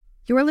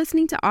You are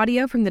listening to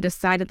audio from the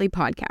Decidedly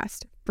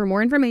podcast. For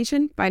more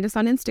information, find us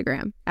on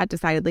Instagram at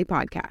Decidedly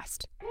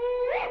Podcast.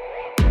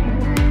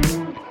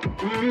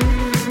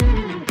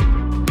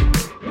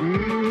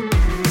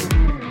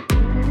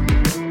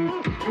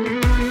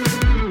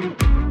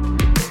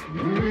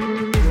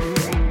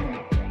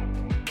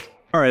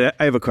 All right,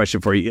 I have a question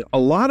for you. A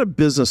lot of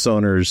business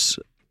owners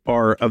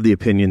are of the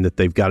opinion that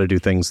they've got to do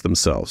things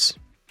themselves,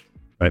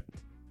 right?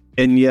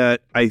 And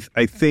yet, I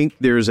think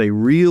there's a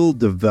real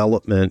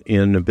development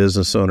in a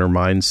business owner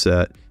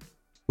mindset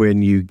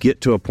when you get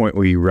to a point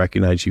where you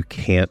recognize you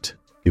can't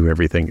do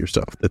everything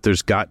yourself, that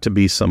there's got to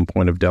be some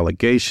point of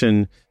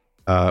delegation,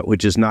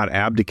 which is not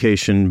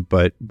abdication,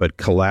 but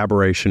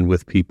collaboration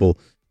with people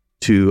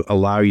to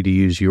allow you to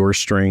use your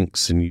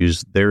strengths and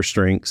use their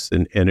strengths,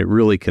 and it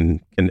really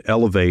can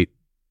elevate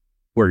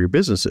where your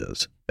business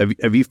is.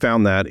 Have you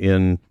found that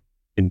in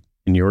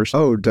yours?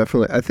 Oh,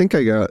 definitely. I think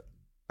I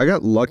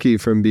got lucky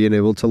from being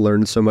able to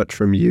learn so much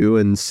from you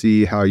and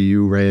see how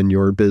you ran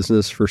your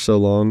business for so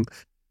long.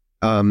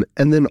 And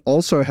then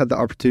also I had the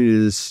opportunity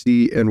to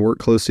see and work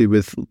closely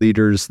with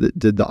leaders that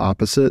did the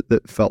opposite,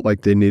 that felt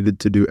like they needed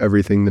to do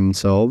everything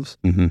themselves.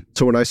 Mm-hmm.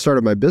 So when I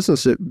started my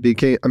business, it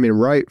became,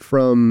 right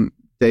from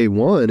day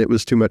one, it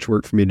was too much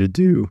work for me to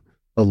do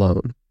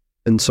alone.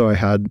 And so I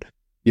had,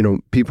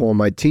 people on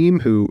my team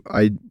who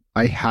I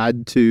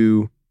had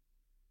to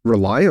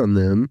rely on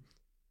them,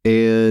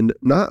 and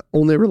not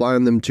only rely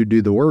on them to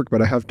do the work,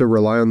 but I have to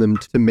rely on them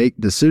to make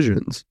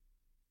decisions.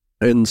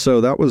 And so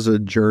that was a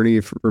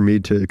journey for me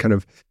to kind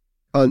of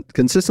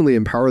consistently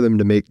empower them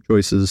to make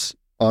choices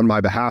on my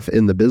behalf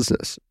in the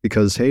business.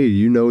 Because, hey,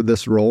 you know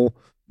this role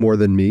more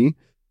than me.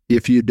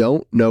 If you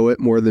don't know it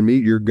more than me,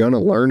 you're going to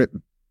learn it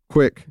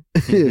quick.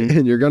 Mm-hmm.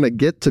 And you're going to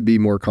get to be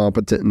more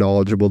competent and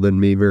knowledgeable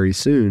than me very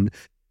soon.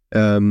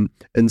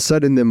 And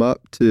setting them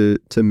up to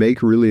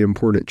make really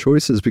important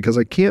choices, because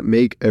I can't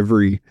make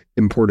every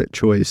important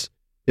choice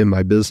in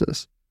my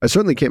business. I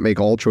certainly can't make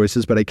all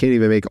choices, but I can't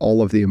even make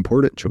all of the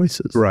important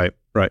choices. Right.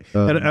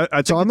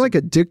 And so I'm like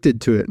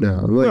addicted to it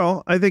now.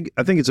 Well, I think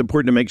it's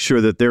important to make sure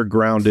that they're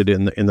grounded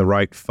in the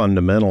right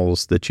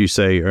fundamentals, that you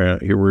say,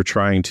 here we're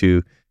trying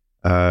to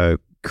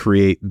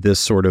create this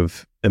sort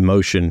of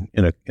emotion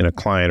in a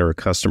client or a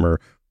customer,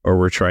 or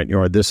we're trying,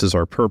 or this is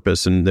our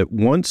purpose. And that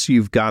once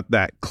you've got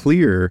that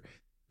clear,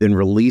 then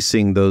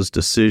releasing those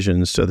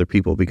decisions to other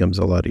people becomes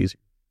a lot easier.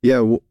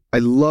 Yeah, I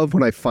love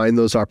when I find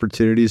those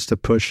opportunities to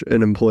push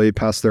an employee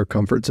past their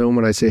comfort zone.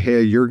 When I say,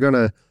 hey, you're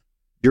gonna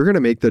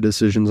make the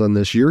decisions on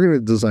this. You're gonna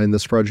design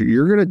this project.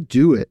 You're gonna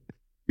do it.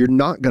 You're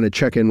not gonna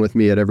check in with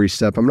me at every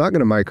step. I'm not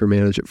gonna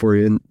micromanage it for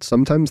you. And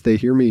sometimes they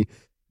hear me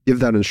give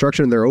that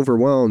instruction, they're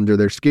overwhelmed, or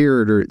they're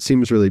scared, or it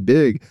seems really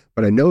big,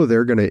 but I know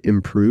they're gonna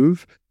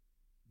improve.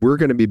 We're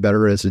gonna be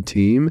better as a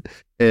team.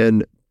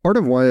 And part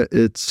of why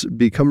it's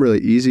become really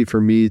easy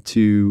for me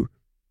to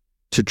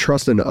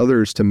trust in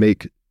others to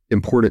make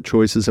important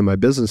choices in my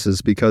business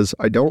is because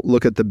I don't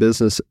look at the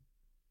business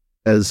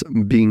as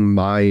being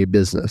my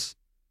business.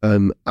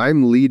 I'm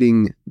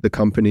leading the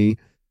company,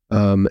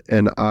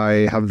 and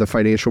I have the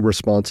financial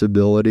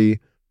responsibility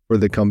for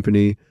the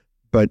company,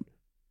 but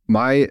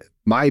my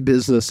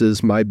business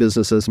is my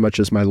business as much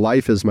as my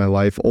life is my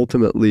life.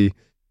 Ultimately,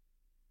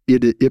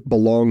 it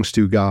belongs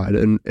to God,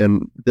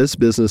 and this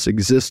business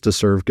exists to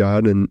serve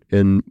God,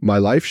 and my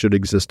life should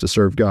exist to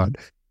serve God.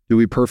 Do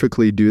we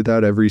perfectly do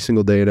that every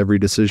single day and every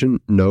decision?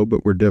 No,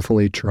 but we're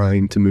definitely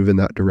trying to move in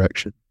that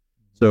direction.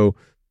 So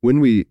when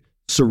we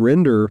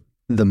surrender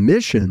the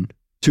mission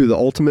to the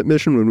ultimate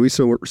mission, when we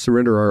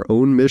surrender our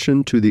own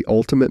mission to the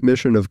ultimate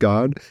mission of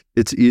God,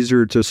 it's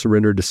easier to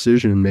surrender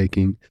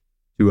decision-making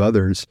to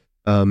others,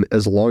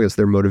 as long as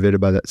they're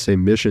motivated by that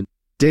same mission.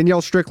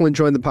 Danielle Strickland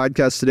joined the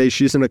podcast today.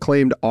 She's an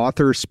acclaimed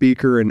author,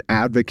 speaker, and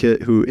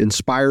advocate who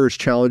inspires,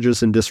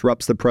 challenges, and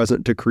disrupts the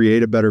present to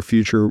create a better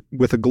future.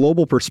 With a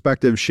global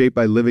perspective shaped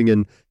by living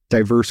in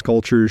diverse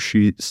cultures,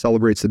 she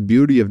celebrates the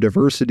beauty of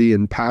diversity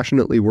and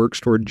passionately works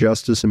toward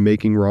justice and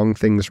making wrong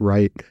things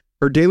right.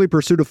 Her daily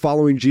pursuit of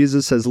following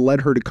Jesus has led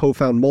her to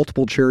co-found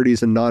multiple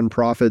charities and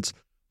nonprofits,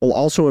 while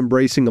also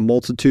embracing a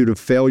multitude of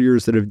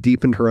failures that have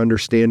deepened her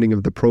understanding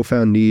of the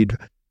profound need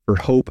for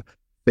hope,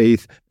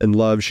 faith, and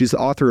love. She's the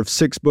author of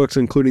 6 books,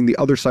 including The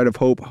Other Side of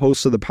Hope,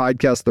 host of the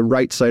podcast The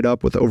Right Side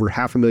Up with over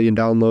 500,000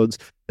 downloads,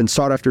 and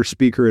sought-after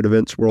speaker at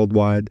events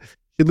worldwide.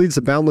 She leads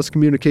the Boundless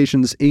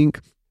Communications, Inc.,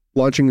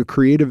 launching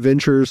creative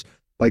ventures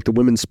like the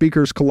Women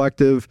Speakers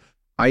Collective,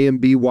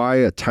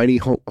 IMBY, a tiny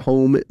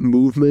home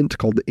movement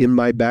called In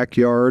My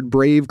Backyard,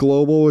 Brave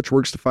Global, which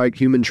works to fight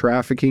human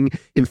trafficking,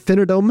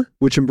 Infinitum,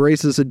 which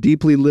embraces a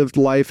deeply lived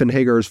life, and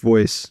Hagar's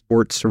Voice,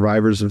 supports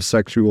survivors of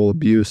sexual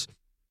abuse.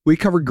 We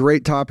covered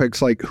great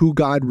topics like who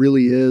God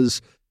really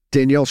is.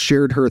 Danielle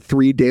shared her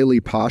 3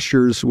 daily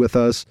postures with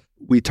us.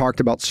 We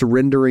talked about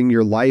surrendering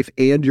your life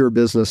and your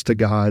business to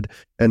God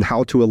and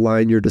how to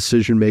align your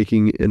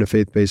decision-making in a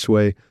faith-based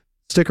way.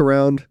 Stick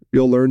around.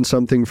 You'll learn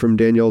something from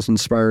Danielle's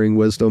inspiring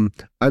wisdom.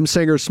 I'm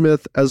Sanger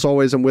Smith. As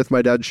always, I'm with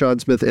my dad, Sean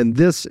Smith, and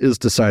this is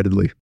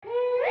Decidedly.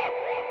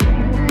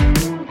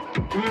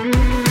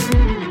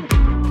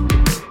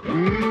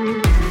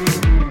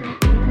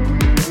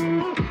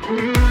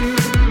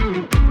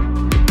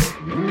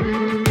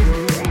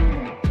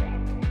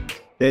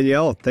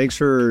 Danielle, thanks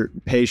for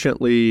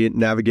patiently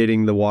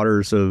navigating the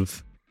waters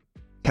of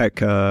tech,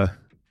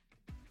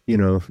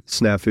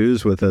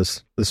 snafus with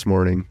us this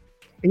morning.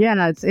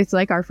 Yeah, it's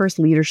like our first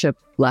leadership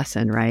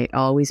lesson, right?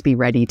 Always be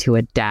ready to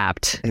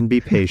adapt. And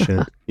be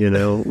patient.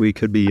 We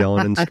could be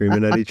yelling and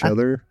screaming at each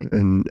other.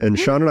 And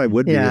Sean and I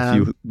would be if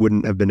you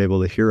wouldn't have been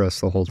able to hear us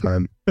the whole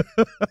time.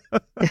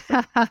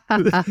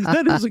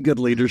 That is a good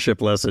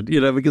leadership lesson,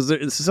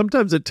 because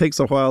sometimes it takes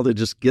a while to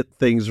just get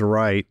things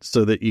right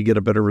so that you get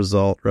a better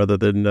result rather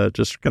than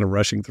just kind of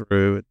rushing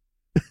through.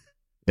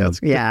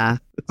 Yeah.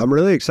 I'm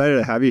really excited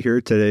to have you here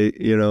today,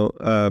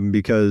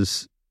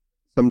 because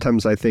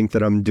sometimes I think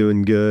that I'm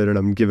doing good and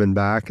I'm giving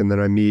back, and then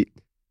I meet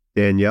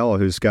Danielle,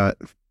 who's got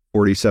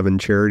 47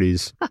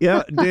 charities.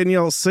 Yeah,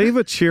 Danielle, save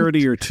a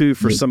charity or two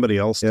for somebody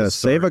else. Yeah,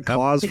 save a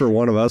cause for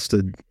one of us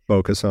to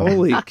focus on.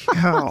 Holy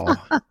cow.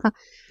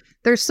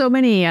 There's so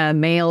many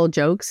male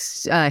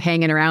jokes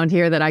hanging around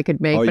here that I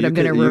could make, but I'm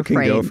going to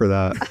refrain. You can go for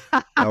that.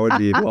 That would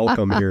be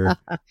welcome here.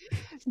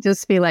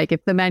 Just be like,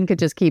 if the men could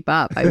just keep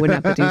up, I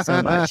wouldn't have to do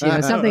so much.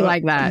 Something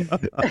like that.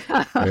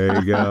 There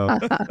you go.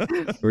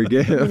 We're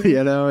getting,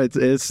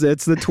 it's the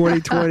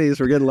 2020s.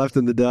 We're getting left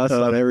in the dust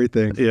on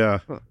everything. Yeah.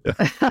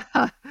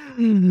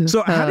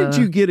 So how did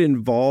you get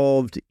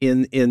involved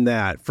in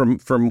that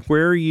from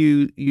where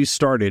you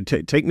started?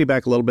 Take me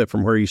back a little bit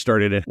from where you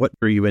started and what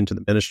drew you into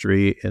the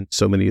ministry and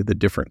so many of the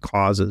different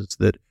causes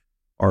that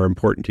are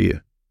important to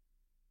you.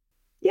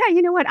 Yeah,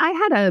 you know what? I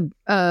had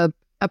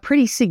a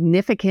pretty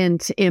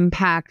significant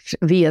impact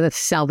via the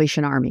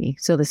Salvation Army.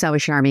 So the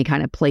Salvation Army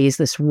kind of plays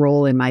this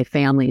role in my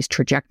family's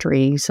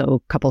trajectory. So a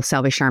couple of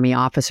Salvation Army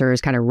officers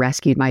kind of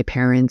rescued my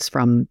parents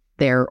from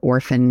their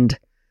orphaned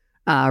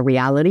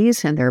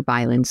realities and their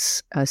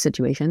violence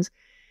situations.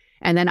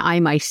 And then I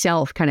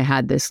myself kind of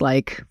had this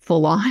like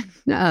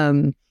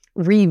full-on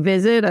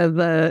revisit of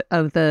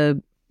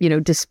the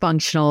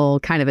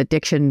dysfunctional kind of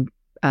addiction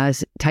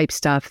type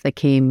stuff that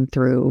came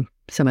through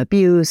some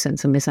abuse and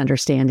some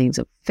misunderstandings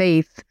of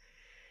faith.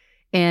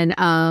 And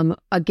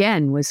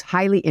again, was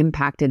highly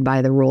impacted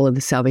by the role of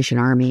the Salvation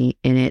Army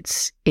in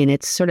its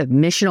sort of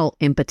missional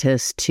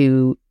impetus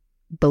to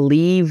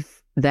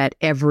believe that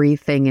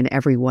everything and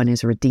everyone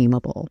is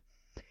redeemable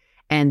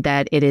and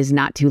that it is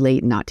not too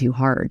late, not too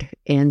hard.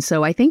 And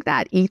so I think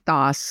that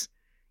ethos,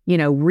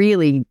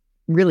 really,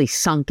 really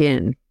sunk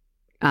in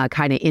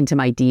kind of into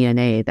my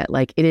DNA, that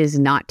like it is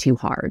not too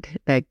hard,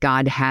 that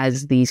God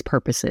has these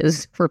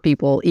purposes for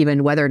people,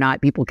 even whether or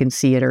not people can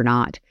see it or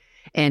not,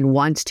 and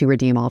wants to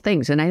redeem all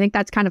things. And I think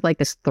that's kind of like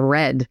this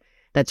thread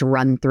that's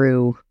run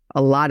through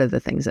a lot of the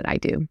things that I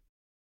do.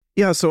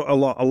 Yeah. So a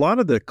lot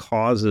of the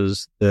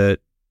causes that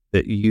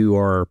you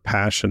are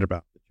passionate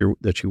about,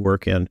 that you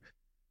work in,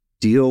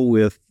 deal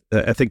with,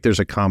 I think there's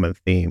a common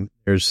theme.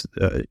 There's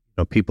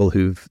people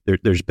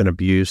there's been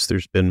abuse,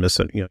 there's been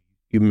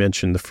you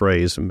mentioned the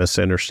phrase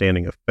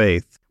misunderstanding of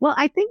faith. Well,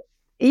 I think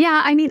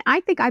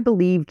I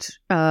believed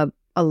a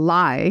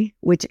lie,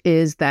 which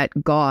is that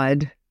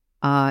God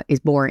is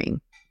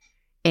boring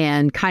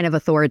and kind of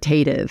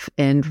authoritative.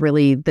 And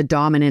really the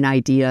dominant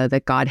idea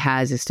that God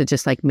has is to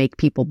just like make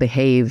people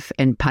behave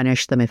and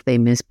punish them if they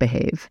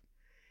misbehave.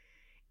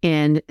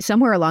 And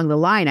somewhere along the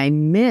line, I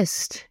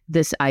missed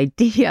this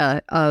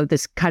idea of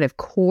this kind of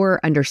core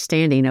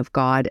understanding of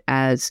God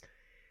as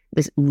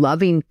this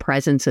loving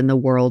presence in the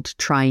world,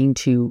 trying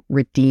to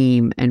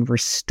redeem and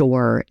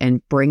restore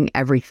and bring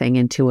everything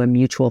into a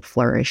mutual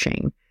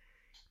flourishing.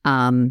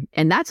 And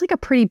that's like a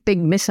pretty big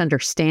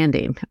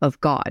misunderstanding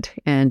of God.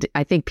 And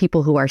I think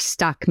people who are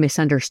stuck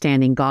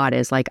misunderstanding God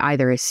as like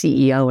either a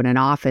CEO in an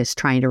office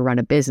trying to run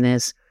a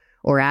business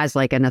or as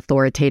like an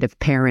authoritative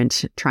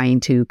parent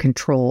trying to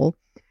control,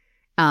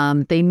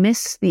 they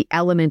miss the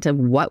element of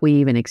what we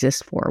even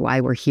exist for, why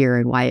we're here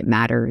and why it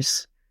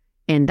matters,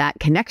 and that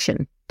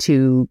connection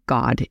to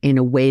God in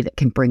a way that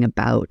can bring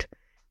about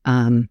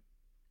some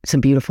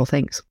beautiful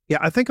things. Yeah,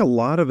 I think a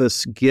lot of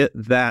us get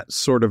that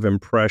sort of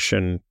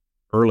impression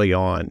early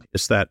on.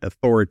 It's that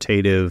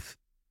authoritative,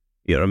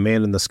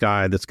 man in the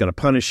sky that's going to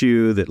punish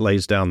you, that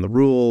lays down the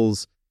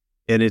rules.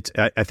 And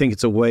I think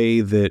it's a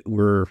way that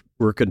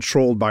we're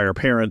controlled by our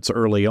parents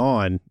early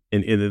on,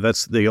 and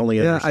that's the only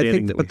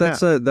understanding that we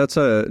have. That's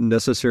a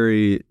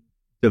necessary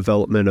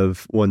development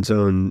of one's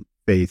own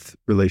faith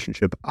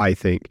relationship, I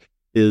think.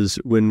 Is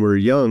when we're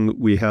young,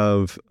 we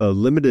have a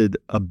limited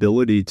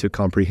ability to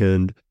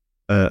comprehend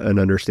an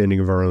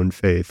understanding of our own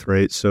faith,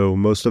 right? So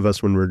most of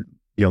us, when we're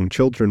young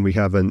children, we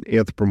have an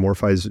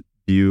anthropomorphized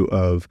view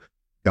of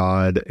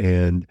God,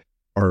 and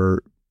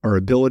our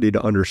ability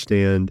to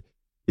understand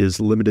is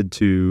limited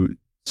to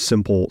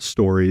simple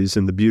stories.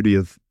 And the beauty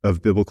of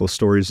biblical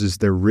stories is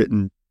they're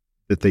written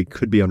that they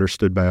could be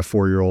understood by a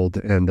 4-year-old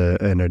and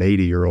an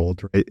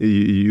 80-year-old, right?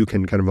 You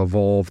can kind of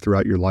evolve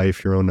throughout your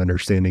life your own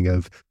understanding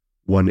of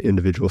one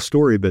individual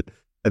story. But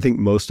I think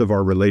most of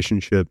our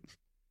relationship,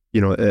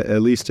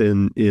 at least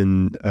in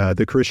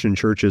the Christian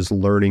churches,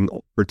 learning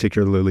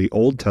particularly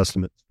Old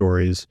Testament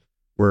stories,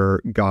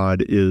 where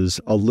God is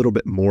a little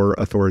bit more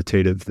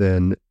authoritative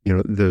than,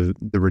 the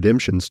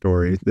redemption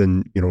story,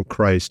 than,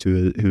 Christ,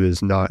 who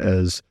is not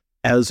as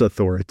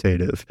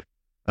authoritative.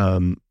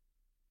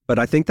 But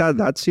I think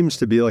that seems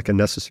to be like a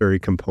necessary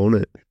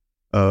component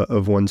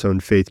of one's own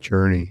faith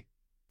journey.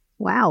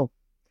 Wow.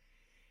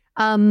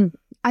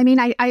 I mean,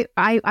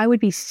 I would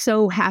be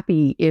so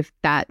happy if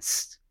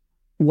that's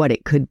what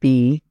it could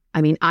be.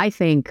 I mean, I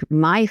think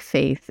my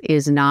faith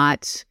is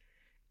not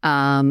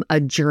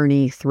a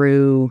journey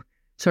through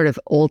sort of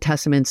Old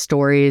Testament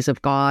stories of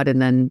God,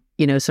 and then,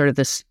 sort of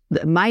this.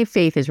 My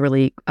faith is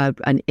really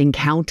an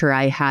encounter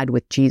I had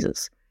with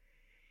Jesus,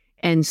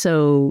 and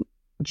so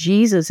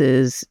Jesus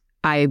is,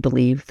 I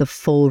believe, the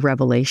full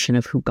revelation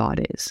of who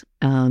God is.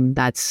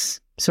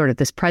 That's sort of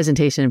this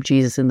presentation of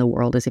Jesus in the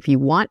world, is if you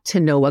want to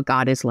know what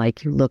God is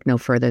like, you look no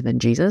further than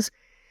Jesus.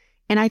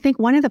 And I think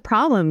one of the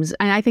problems,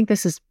 and I think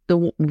this is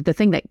the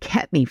thing that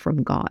kept me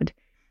from God,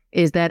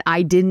 is that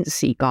I didn't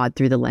see God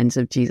through the lens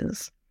of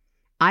Jesus.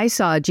 I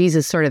saw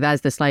Jesus sort of as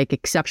this like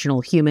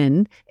exceptional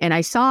human, and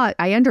I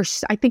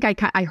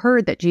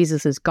heard that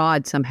Jesus is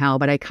God somehow,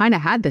 but I kind of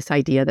had this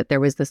idea that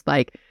there was this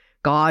like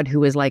God who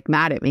was like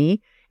mad at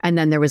me, and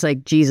then there was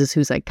like Jesus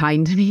who's like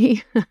kind to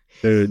me.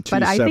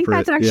 But I think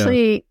that's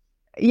actually,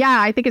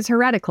 I think it's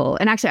heretical.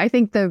 And actually, I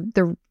think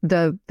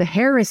the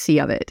heresy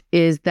of it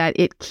is that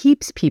it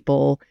keeps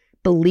people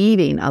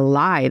believing a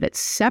lie that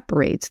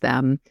separates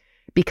them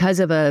because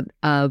of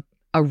a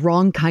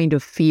wrong kind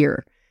of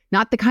fear.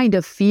 Not the kind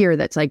of fear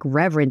that's like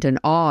reverent and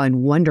awe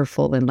and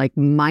wonderful and like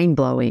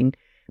mind-blowing,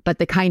 but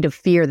the kind of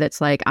fear that's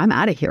like, I'm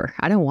out of here.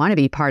 I don't want to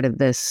be part of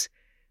this,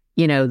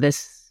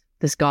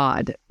 this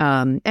God.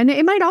 And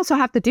it might also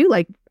have to do,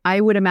 like,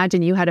 I would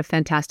imagine you had a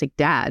fantastic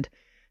dad.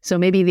 So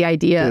maybe the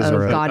idea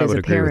of God as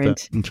a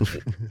parent,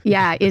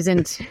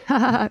 isn't,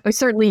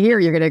 certainly here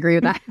you're going to agree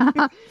with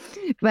that.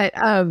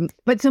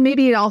 But so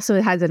maybe it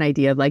also has an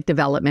idea of like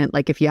development.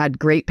 Like if you had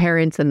great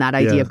parents, then that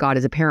idea of God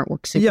as a parent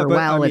works super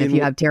well. I mean, and if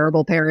you have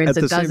terrible parents,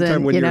 it doesn't. At the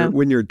same time,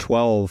 when you're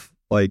 12,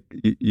 like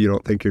you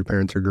don't think your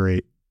parents are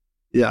great.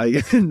 Yeah,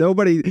 no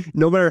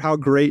matter how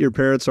great your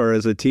parents are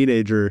as a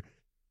teenager,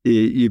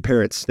 your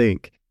parents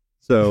stink.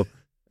 So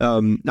I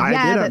did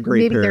have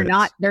great maybe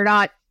parents. They're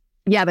not.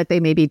 Yeah, but they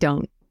maybe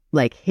don't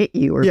like hit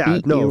you or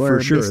beat you or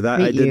for sure.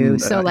 mistreat you.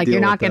 So like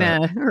you're not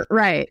gonna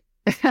right.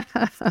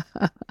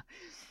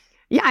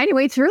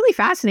 Anyway, it's really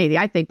fascinating,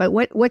 I think. But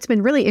what's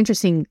been really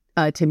interesting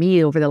to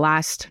me over the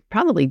last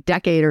probably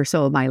decade or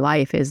so of my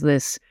life is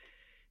the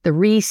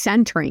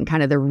recentering,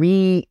 kind of the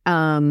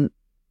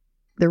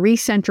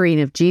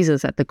recentering of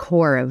Jesus at the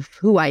core of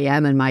who I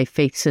am and my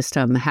faith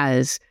system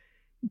has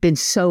been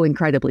so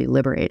incredibly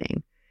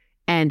liberating,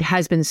 and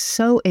has been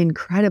so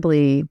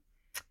incredibly,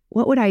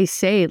 what would I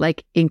say,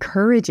 like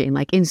encouraging,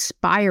 like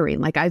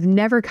inspiring. Like I've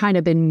never kind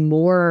of been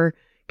more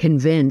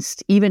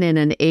convinced, even in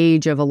an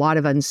age of a lot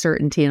of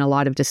uncertainty and a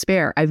lot of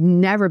despair, I've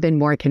never been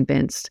more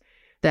convinced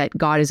that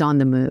God is on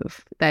the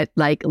move, that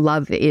like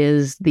love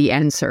is the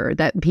answer,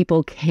 that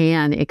people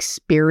can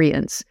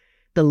experience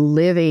a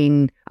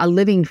living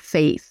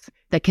faith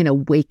that can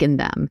awaken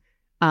them.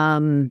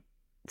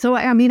 So,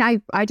 I mean,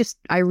 I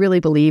really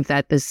believe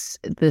that this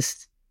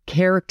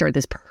character,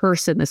 this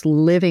person, this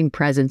living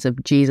presence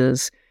of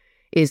Jesus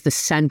is the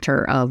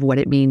center of what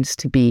it means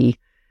to be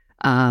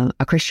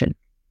a Christian.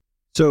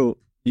 So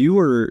you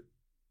were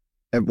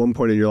at one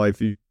point in your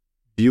life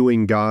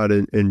viewing God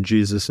and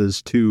Jesus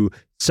as two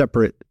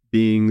separate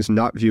beings,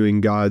 not viewing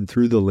God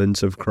through the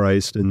lens of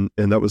Christ, and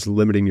that was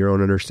limiting your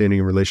own understanding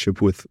and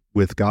relationship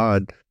with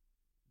God.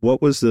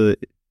 What was the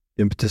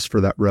impetus for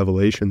that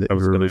revelation that you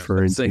were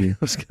referring to? I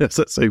was going to ask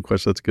that same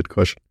question. That's a good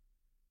question.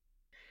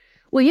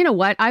 Well, you know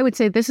what? I would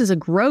say this is a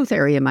growth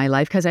area in my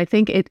life because I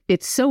think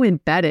it's so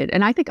embedded.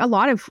 And I think a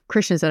lot of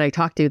Christians that I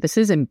talk to, this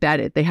is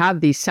embedded. They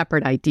have these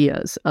separate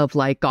ideas of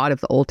like God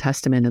of the Old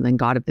Testament and then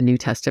God of the New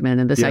Testament.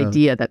 And this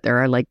idea that there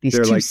are like these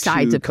two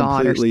sides of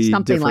God or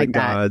something like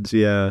that. Gods,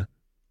 yeah.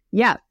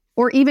 Yeah.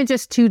 Or even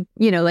just two,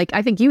 like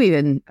I think you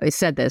even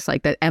said this,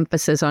 like that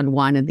emphasis on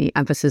one and the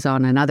emphasis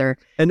on another.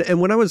 And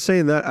when I was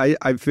saying that,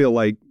 I feel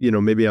like,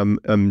 maybe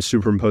I'm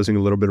superimposing a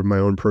little bit of my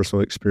own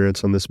personal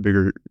experience on this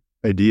bigger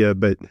idea,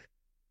 but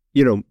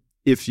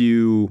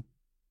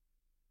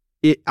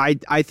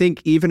I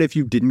think even if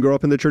you didn't grow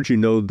up in the church,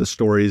 the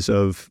stories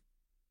of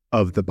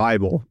the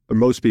Bible.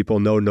 Most people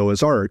know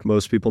Noah's Ark.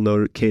 Most people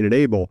know Cain and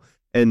Abel.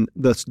 And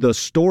the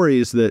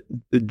stories that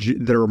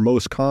are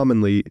most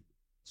commonly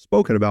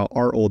spoken about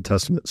are Old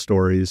Testament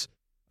stories.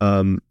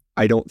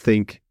 I don't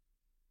think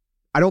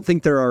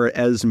there are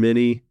as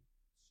many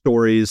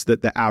stories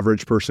that the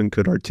average person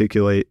could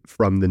articulate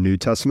from the New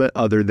Testament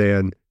other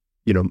than,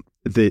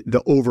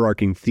 the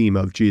overarching theme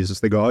of Jesus.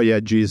 They go, oh yeah,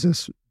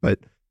 Jesus, but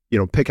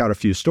pick out a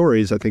few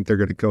stories. I think they're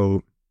going to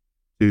go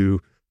to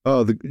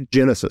the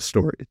Genesis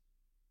story.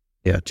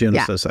 Yeah,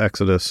 Genesis,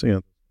 Exodus.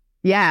 Yeah.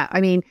 Yeah, I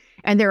mean,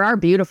 and there are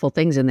beautiful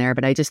things in there,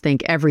 but I just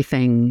think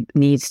everything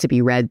needs to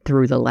be read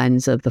through the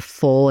lens of the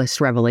fullest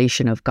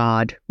revelation of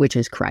God, which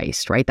is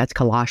Christ, right? That's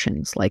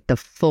Colossians, like the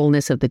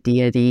fullness of the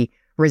deity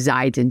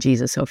resides in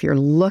Jesus. So if you're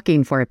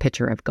looking for a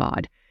picture of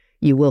God,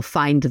 you will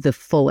find the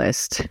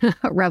fullest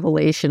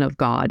revelation of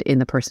God in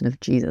the person of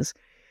Jesus.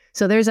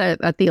 So there's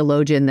a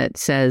theologian that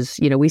says,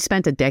 we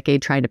spent a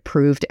decade trying to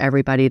prove to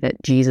everybody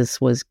that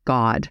Jesus was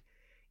God.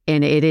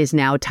 And it is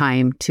now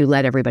time to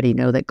let everybody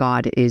know that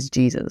God is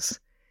Jesus.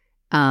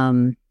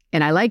 And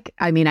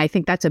I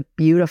think that's a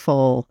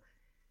beautiful,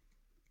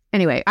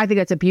 I think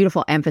that's a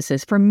beautiful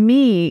emphasis. For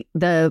me,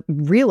 the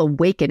real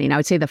awakening, I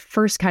would say the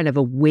first kind of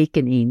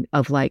awakening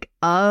of like,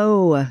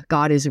 oh,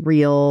 God is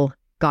real,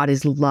 God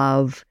is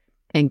love,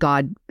 and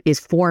God is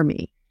for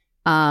me,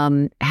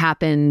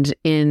 happened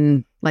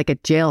in like a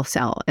jail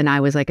cell. And I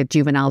was like a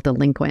juvenile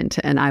delinquent,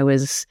 and I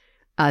was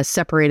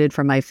separated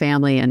from my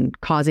family and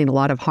causing a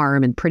lot of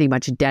harm and pretty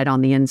much dead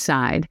on the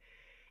inside.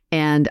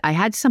 And I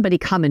had somebody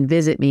come and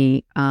visit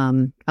me,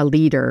 a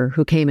leader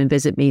who came and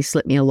visit me,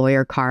 slipped me a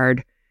lawyer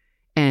card,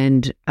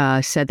 and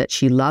said that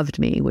she loved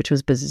me, which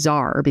was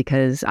bizarre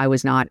because I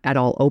was not at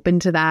all open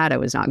to that. I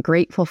was not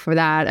grateful for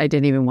that. I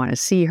didn't even want to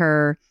see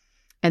her.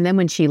 And then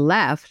when she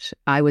left,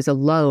 I was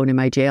alone in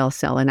my jail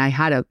cell, and I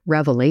had a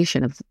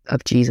revelation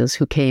of Jesus,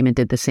 who came and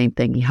did the same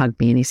thing. He hugged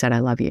me and he said, "I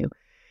love you."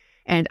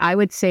 And I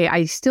would say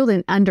I still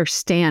didn't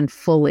understand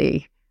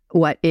fully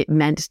what it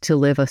meant to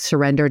live a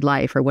surrendered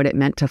life or what it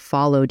meant to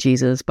follow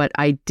Jesus. But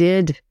I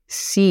did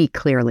see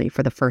clearly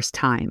for the first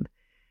time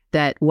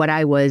that what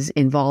I was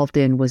involved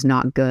in was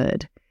not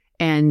good,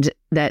 and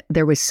that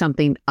there was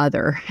something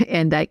other,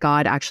 and that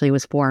God actually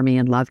was for me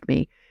and loved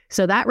me.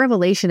 So that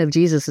revelation of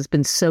Jesus has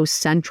been so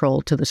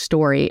central to the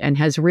story and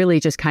has really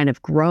just kind of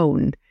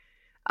grown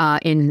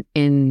in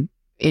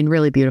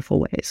really beautiful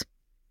ways.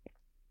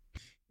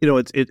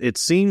 It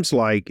seems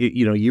like,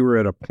 you were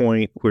at a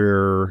point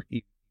where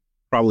you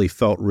probably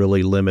felt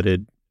really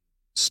limited,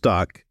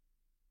 stuck.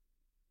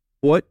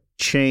 What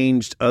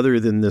changed other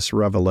than this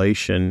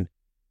revelation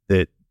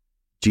that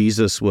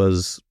Jesus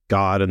was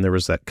God and there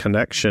was that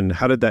connection?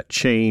 How did that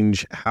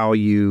change how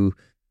you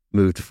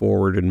moved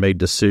forward and made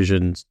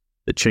decisions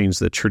that changed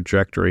the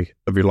trajectory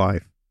of your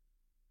life?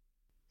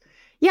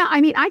 Yeah,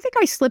 I think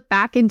I slipped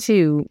back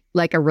into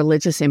like a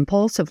religious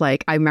impulse of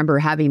like, I remember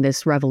having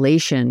this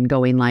revelation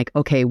going like,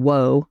 okay,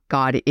 whoa,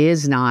 God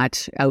is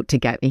not out to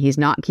get me. He's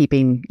not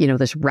keeping,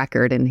 this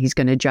record, and he's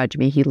going to judge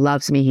me. He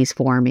loves me. He's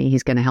for me.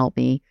 He's going to help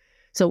me.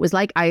 So it was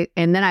like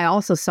and then I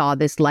also saw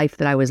this life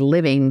that I was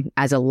living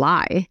as a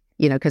lie,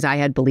 because I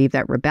had believed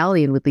that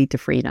rebellion would lead to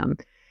freedom.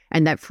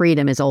 And that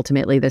freedom is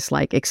ultimately this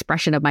like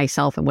expression of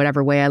myself in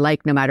whatever way I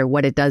like, no matter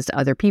what it does to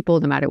other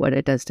people, no matter what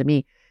it does to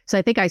me. So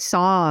I think I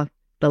saw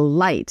the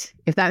light,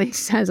 if that makes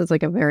sense. It's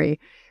like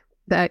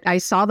that I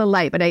saw the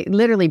light, but I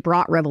literally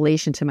brought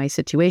revelation to my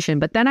situation.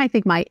 But then I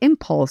think my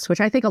impulse, which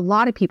I think a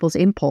lot of people's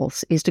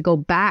impulse, is to go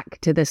back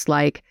to this,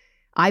 like,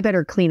 I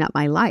better clean up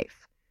my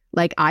life.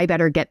 Like, I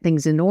better get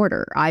things in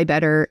order.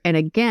 And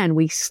again,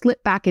 we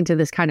slip back into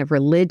this kind of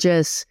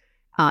religious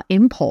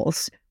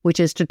impulse, which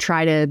is to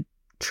try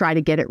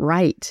to get it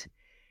right.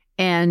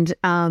 And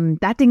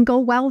that didn't go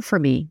well for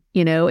me.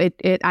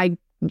 I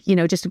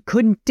just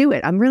couldn't do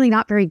it. I'm really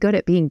not very good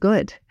at being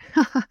good.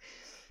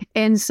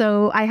 And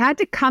so I had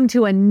to come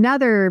to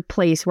another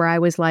place where I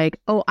was like,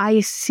 oh,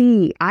 I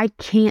see, I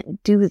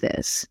can't do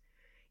this.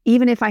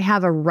 Even if I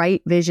have a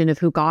right vision of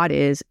who God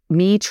is,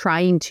 me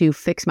trying to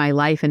fix my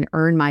life and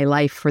earn my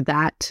life for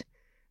that,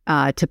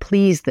 to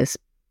please this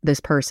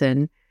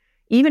person,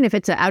 even if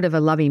it's out of a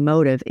loving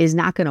motive, is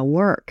not going to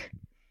work.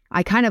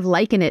 I kind of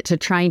liken it to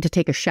trying to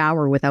take a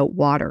shower without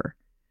water.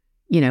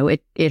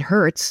 It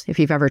hurts if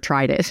you've ever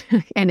tried it,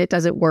 and it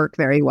doesn't work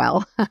very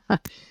well.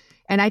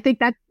 And I think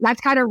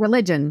that's kind of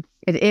religion.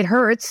 It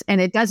hurts and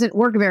it doesn't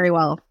work very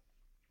well.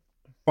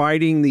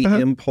 Fighting the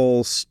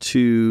impulse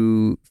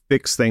to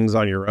fix things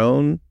on your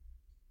own.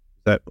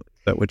 Is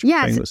that what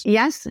you're saying?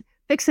 Yes.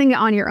 Fixing it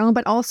on your own,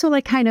 but also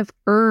like kind of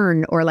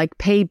earn or like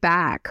pay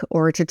back,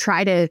 or to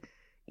try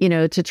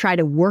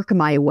to work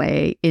my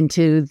way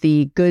into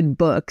the good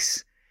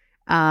books.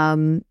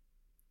 Can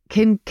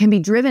be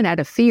driven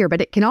out of fear,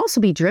 but it can also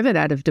be driven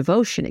out of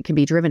devotion. It can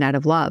be driven out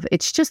of love.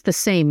 It's just the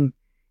same.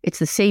 It's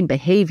the same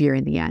behavior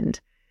in the end,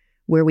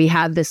 where we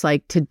have this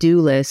like to-do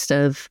list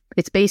of,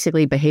 it's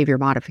basically behavior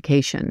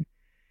modification.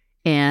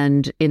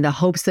 And in the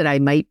hopes that I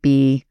might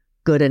be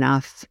good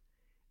enough,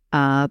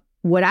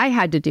 what I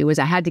had to do is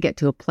I had to get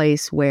to a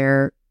place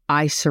where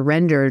I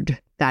surrendered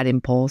that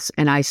impulse,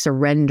 and I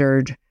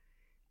surrendered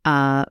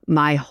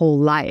my whole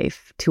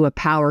life to a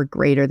power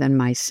greater than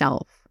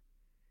myself.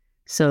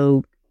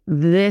 So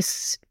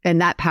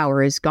that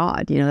power is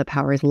God, that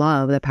power is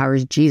love, that power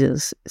is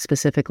Jesus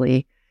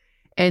specifically.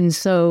 And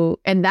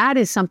that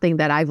is something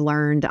that I've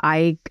learned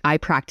I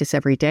practice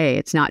every day.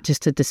 It's not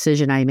just a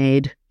decision I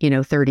made,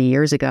 30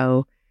 years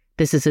ago.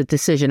 This is a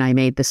decision I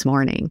made this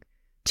morning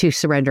to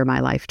surrender my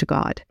life to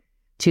God,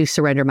 to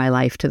surrender my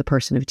life to the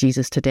person of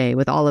Jesus today,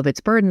 with all of its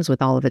burdens,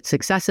 with all of its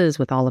successes,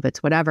 with all of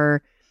its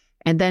whatever.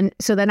 And then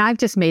I've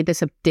just made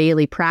this a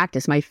daily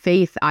practice. My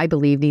faith, I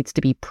believe, needs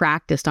to be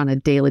practiced on a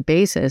daily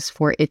basis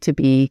for it to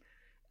be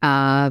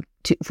alive,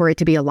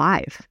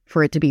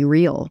 for it to be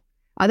real.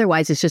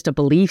 Otherwise, it's just a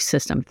belief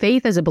system.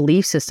 Faith as a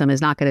belief system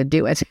is not going to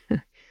do it.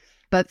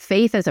 But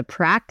faith as a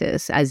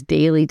practice, as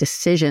daily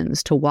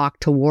decisions to walk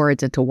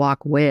towards and to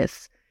walk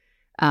with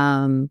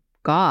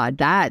God,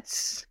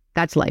 that's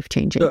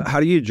life-changing. So how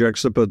do you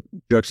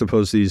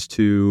juxtapose these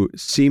two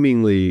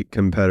seemingly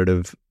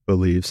competitive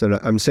beliefs? And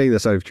I'm saying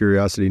this out of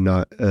curiosity,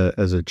 not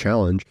as a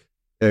challenge.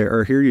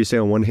 Or here you say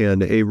on one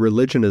hand, a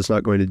religion is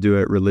not going to do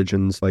it.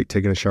 Religion's like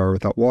taking a shower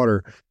without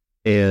water.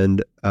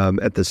 And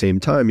at the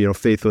same time,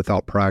 faith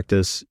without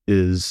practice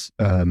is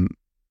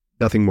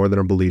nothing more than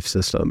a belief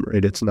system,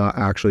 right? It's not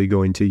actually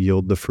going to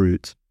yield the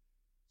fruits.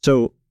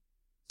 So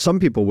some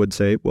people would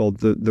say, well,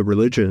 the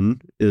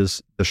religion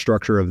is the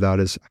structure of that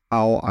is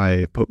how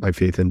I put my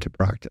faith into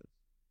practice.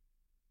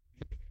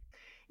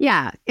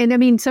 Yeah. And I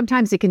mean,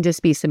 sometimes it can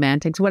just be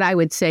semantics. What I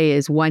would say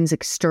is one's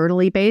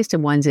externally based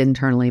and one's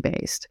internally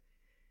based.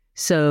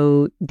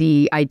 So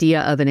the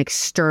idea of an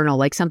external,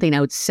 like something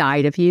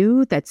outside of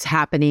you that's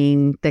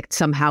happening that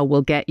somehow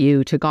will get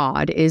you to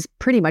God, is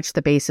pretty much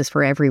the basis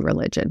for every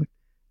religion,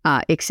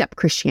 except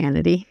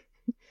Christianity,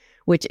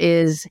 which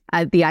is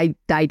the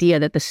idea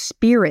that the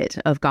Spirit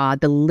of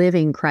God, the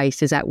living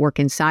Christ, is at work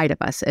inside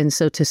of us. And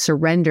so to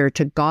surrender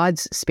to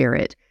God's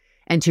Spirit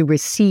and to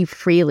receive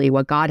freely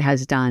what God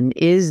has done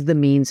is the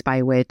means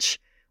by which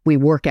we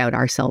work out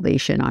our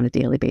salvation on a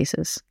daily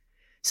basis.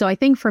 So I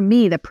think for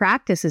me, the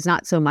practice is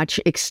not so much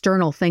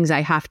external things I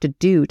have to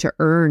do to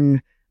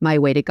earn my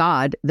way to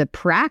God. The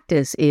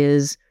practice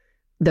is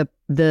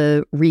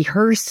the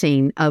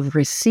rehearsing of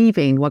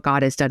receiving what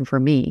God has done for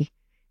me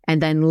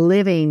and then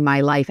living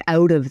my life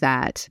out of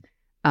that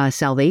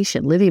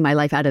salvation, living my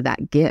life out of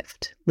that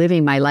gift,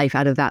 living my life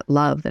out of that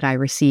love that I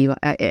receive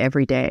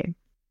every day.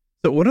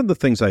 So one of the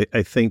things I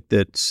think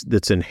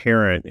that's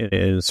inherent,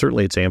 and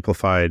certainly it's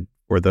amplified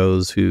for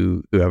those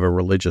who have a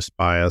religious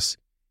bias,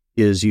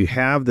 is you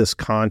have this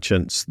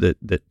conscience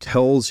that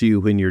tells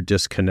you when you're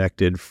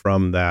disconnected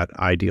from that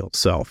ideal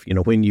self.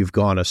 When you've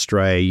gone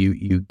astray,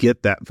 you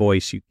get that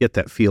voice, you get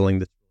that feeling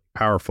that's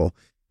powerful.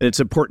 And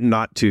it's important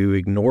not to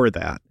ignore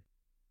that.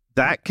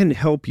 That can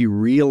help you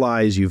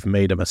realize you've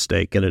made a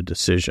mistake in a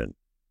decision.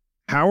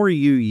 How are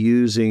you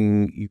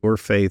using your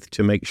faith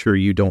to make sure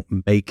you don't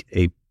make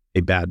a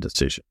bad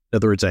decision? In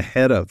other words,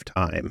 ahead of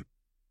time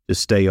to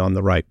stay on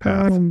the right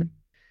path.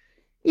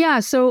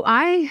 So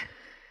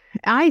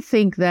I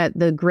think that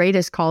the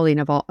greatest calling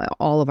of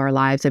all of our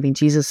lives, I mean,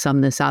 Jesus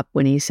summed this up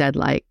when he said,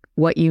 like,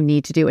 what you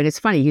need to do. And it's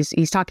funny,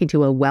 he's talking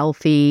to a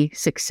wealthy,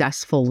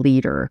 successful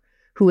leader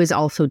who is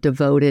also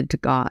devoted to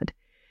God.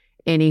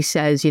 And he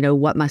says,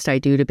 what must I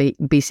do to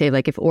be saved?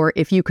 Like,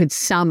 if you could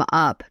sum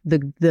up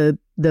the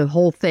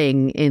whole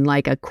thing in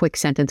like a quick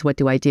sentence, what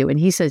do I do? And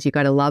he says, you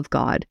got to love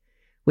God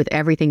with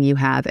everything you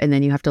have. And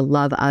then you have to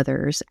love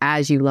others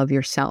as you love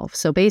yourself.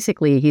 So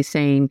basically he's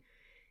saying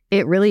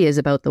it really is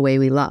about the way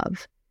we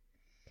love.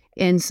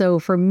 And so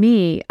for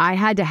me, I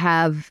had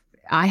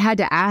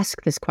to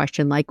ask this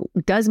question, like,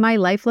 does my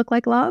life look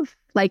like love?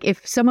 Like,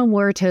 if someone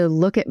were to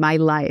look at my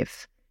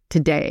life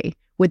today,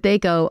 would they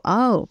go,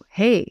 oh,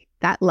 hey,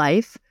 that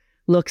life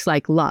looks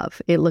like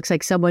love. It looks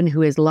like someone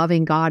who is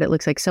loving God. It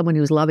looks like someone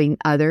who's loving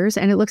others.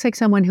 And it looks like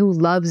someone who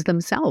loves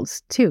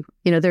themselves too.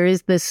 There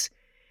is this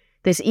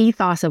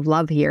ethos of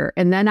love here.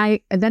 And then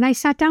I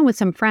sat down with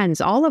some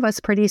friends, all of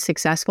us pretty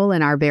successful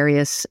in our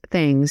various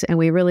things. And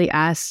we really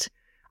asked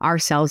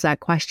ourselves that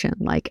question,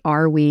 like,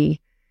 are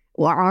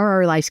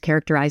our lives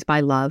characterized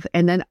by love?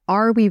 And then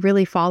are we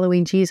really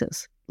following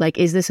Jesus? Like,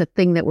 is this a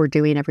thing that we're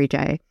doing every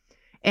day?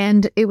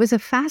 And it was a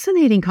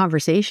fascinating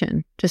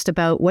conversation just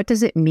about what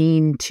does it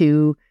mean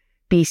to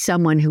be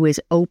someone who is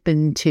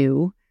open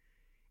to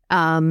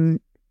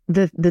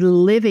the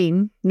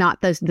living,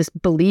 not this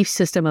belief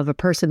system of a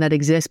person that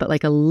exists, but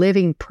like a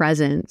living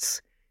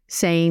presence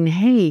saying,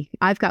 hey,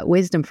 I've got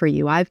wisdom for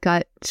you. I've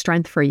got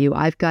strength for you.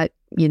 I've got,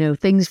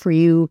 things for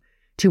you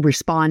to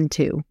respond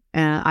to.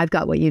 I've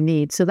got what you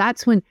need. So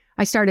that's when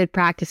I started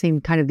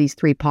practicing kind of these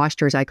three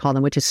postures, I call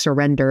them, which is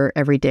surrender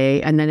every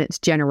day. And then it's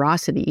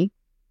generosity,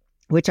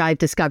 which I've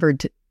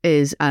discovered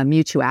is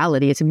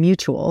mutuality. It's a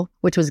mutual,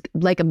 which was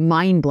like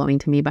mind-blowing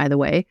to me, by the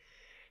way,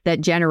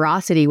 that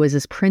generosity was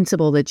this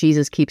principle that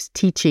Jesus keeps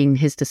teaching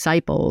his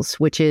disciples,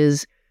 which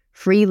is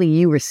freely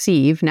you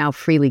receive, now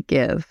freely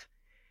give.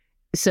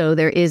 So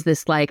there is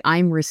this like,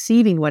 I'm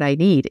receiving what I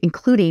need,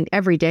 including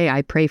every day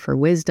I pray for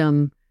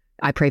wisdom,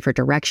 I pray for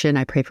direction,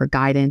 I pray for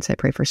guidance, I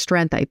pray for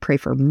strength, I pray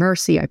for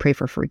mercy, I pray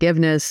for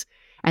forgiveness,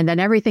 and then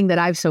everything that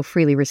I've so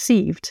freely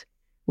received,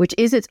 which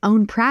is its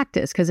own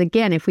practice. Because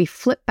again, if we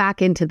flip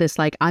back into this,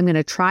 like, I'm going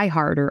to try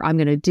harder, I'm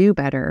going to do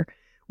better,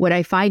 what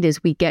I find is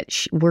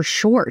we're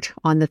short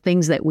on the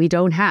things that we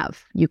don't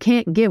have. You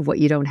can't give what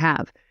you don't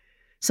have.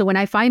 So when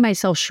I find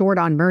myself short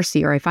on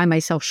mercy, or I find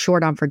myself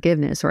short on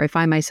forgiveness, or I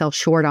find myself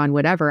short on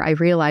whatever, I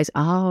realize,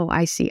 oh,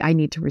 I see, I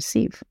need to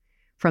receive.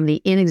 From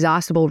the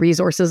inexhaustible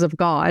resources of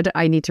God,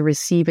 I need to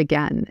receive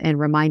again and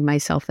remind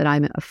myself that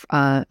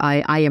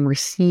I am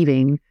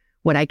receiving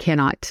what I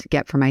cannot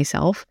get for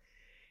myself,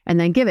 and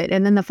then give it.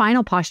 And then the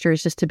final posture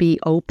is just to be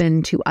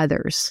open to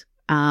others,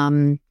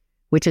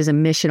 which is a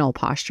missional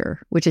posture,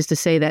 which is to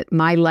say that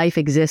my life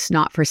exists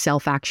not for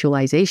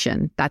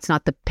self-actualization. That's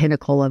not the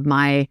pinnacle of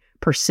my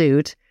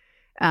pursuit.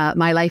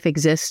 My life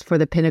exists for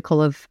the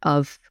pinnacle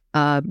of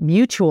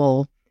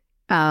mutual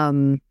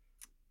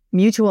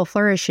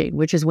flourishing,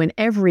 which is when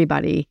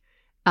everybody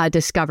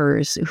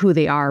discovers who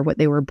they are, what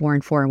they were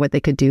born for, and what they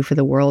could do for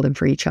the world and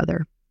for each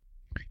other.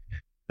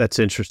 That's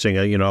interesting.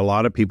 A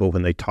lot of people,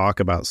 when they talk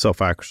about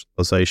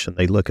self-actualization,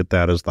 they look at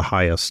that as the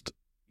highest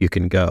you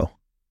can go.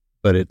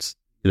 But it's,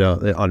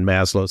 on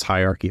Maslow's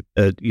hierarchy,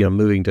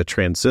 moving to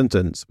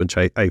transcendence, which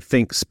I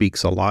think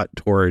speaks a lot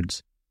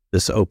towards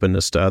this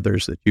openness to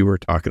others that you were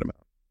talking about.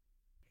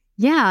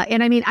 Yeah.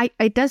 And I mean,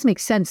 it does make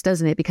sense,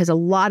 doesn't it? Because a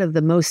lot of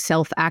the most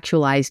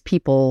self-actualized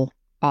people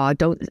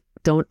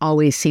don't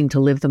always seem to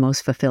live the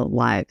most fulfilled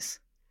lives.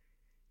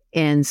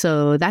 And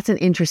so that's an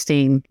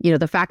interesting,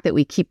 the fact that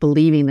we keep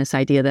believing this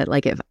idea that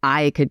like, if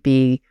I could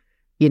be,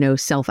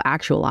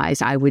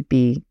 self-actualized, I would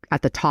be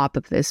at the top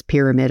of this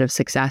pyramid of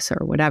success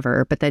or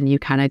whatever. But then you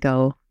kind of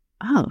go,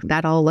 oh,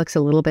 that all looks a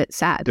little bit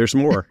sad. There's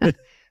more.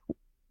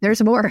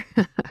 There's more.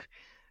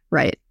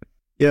 Right.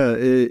 Yeah.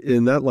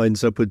 And that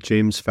lines up with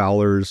James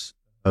Fowler's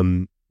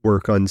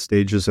work on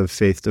stages of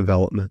faith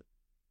development.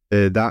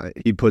 That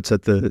he puts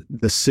at the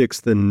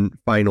sixth and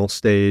final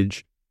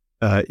stage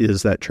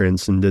is that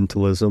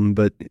transcendentalism.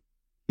 But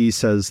he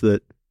says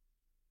that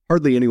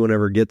hardly anyone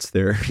ever gets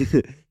there.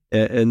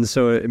 And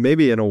so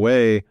maybe in a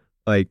way,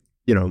 like,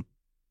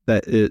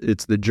 that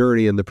it's the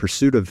journey and the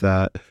pursuit of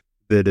that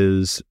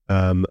is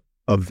of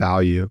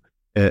value.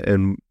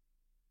 And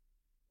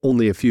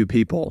only a few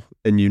people,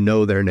 and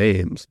their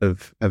names,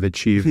 have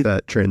achieved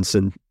that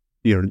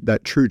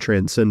that true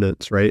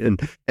transcendence, right?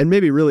 And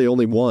maybe really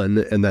only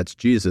one, and that's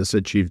Jesus,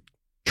 achieved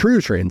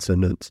true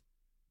transcendence.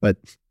 But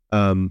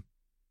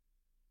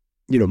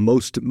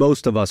most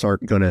of us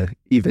aren't going to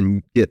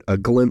even get a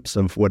glimpse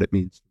of what it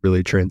means to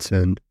really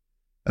transcend.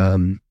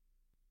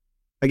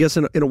 I guess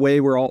in a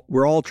way we're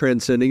all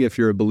transcending if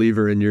you're a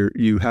believer and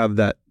you have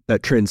that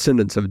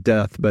transcendence of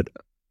death. But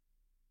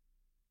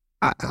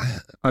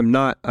I'm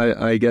not.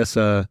 I guess.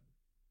 Am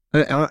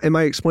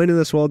I explaining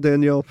this well,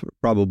 Danielle?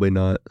 Probably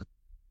not.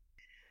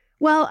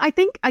 Well, I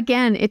think,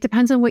 again, it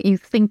depends on what you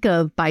think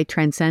of by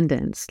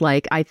transcendence.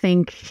 Like, I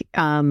think,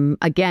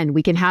 again,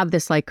 we can have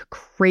this like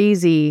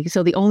crazy.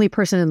 So the only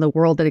person in the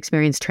world that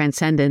experienced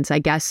transcendence, I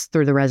guess,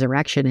 through the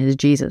resurrection is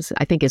Jesus,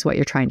 I think is what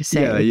you're trying to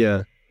say.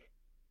 Yeah.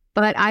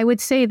 But I would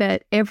say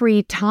that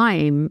every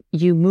time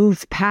you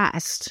move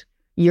past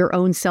your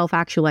own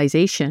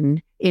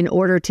self-actualization in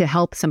order to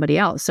help somebody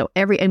else. So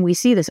and we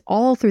see this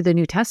all through the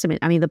New Testament.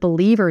 I mean, the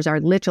believers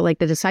are literally, like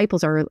the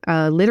disciples are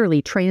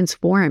literally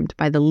transformed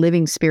by the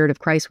living Spirit of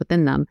Christ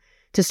within them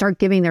to start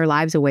giving their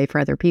lives away for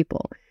other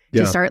people,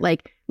 to start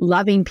like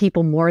loving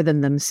people more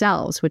than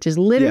themselves, which is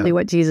literally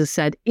what Jesus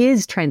said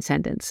is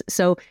transcendence.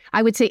 So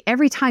I would say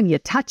every time you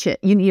touch it,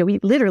 we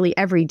literally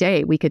every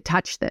day we could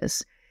touch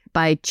this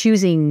by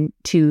choosing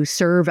to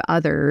serve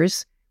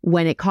others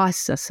when it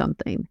costs us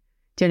something.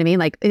 Do you know what I mean?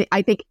 Like,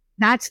 I think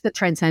that's the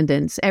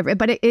transcendence.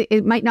 But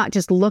it might not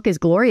just look as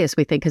glorious,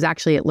 we think, because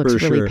actually it looks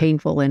really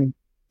painful and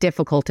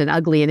difficult and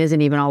ugly and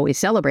isn't even always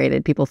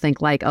celebrated. People think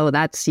like, oh,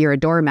 you're a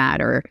doormat,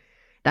 or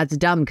that's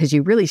dumb because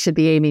you really should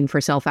be aiming for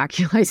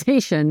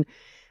self-actualization.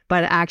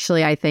 But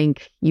actually, I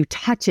think you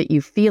touch it, you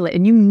feel it,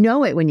 and you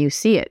know it when you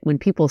see it. When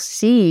people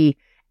see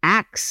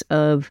acts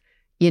of,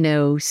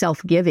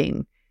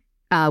 self-giving,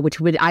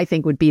 which I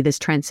think would be this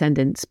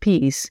transcendence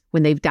piece,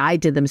 when they've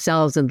died to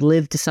themselves and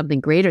lived to something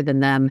greater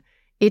than them,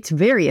 it's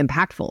very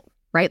impactful,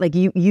 right? Like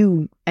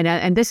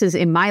and this is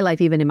in my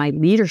life, even in my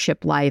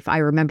leadership life, I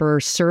remember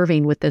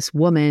serving with this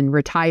woman,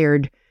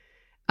 retired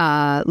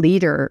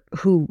leader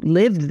who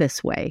lived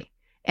this way.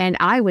 And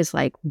I was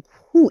like,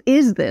 who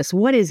is this?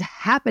 What is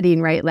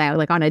happening right now?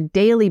 Like on a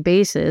daily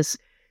basis,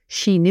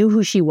 she knew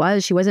who she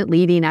was. She wasn't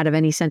leading out of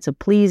any sense of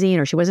pleasing,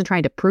 or she wasn't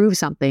trying to prove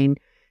something.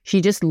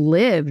 She just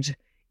lived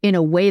in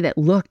a way that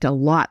looked a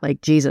lot like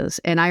Jesus.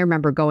 And I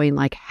remember going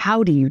like,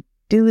 how do you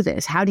do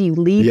this? How do you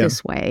lead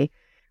this way?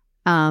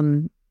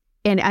 And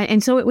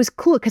so it was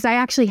cool because I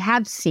actually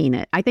have seen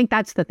it. I think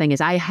that's the thing,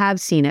 is I have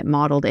seen it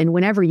modeled. And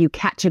whenever you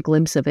catch a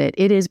glimpse of it,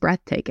 it is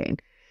breathtaking.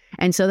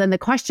 And so then the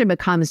question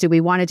becomes, do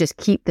we want to just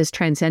keep this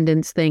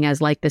transcendence thing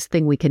as like this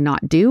thing we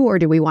cannot do? Or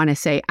do we want to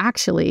say,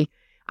 actually,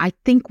 I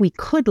think we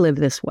could live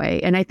this way?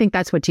 And I think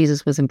that's what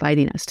Jesus was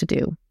inviting us to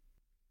do.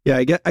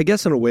 Yeah, I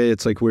guess in a way,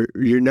 it's like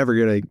you're never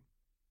gonna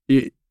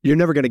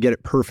get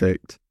it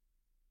perfect,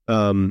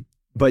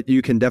 but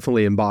you can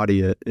definitely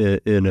embody it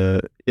in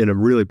a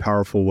really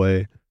powerful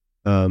way.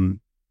 But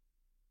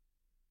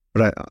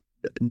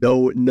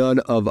none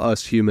of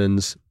us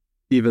humans,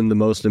 even the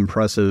most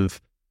impressive,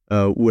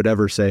 would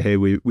ever say, "Hey,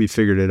 we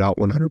figured it out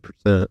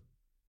 100%."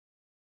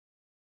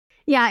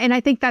 Yeah, and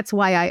I think that's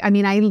why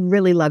I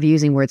really love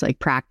using words like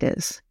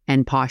practice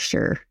and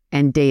posture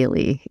and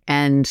daily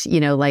and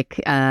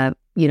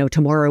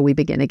tomorrow we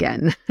begin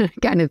again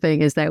kind of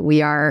thing, is that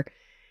we are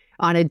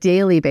on a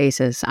daily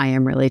basis. I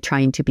am really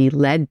trying to be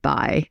led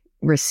by,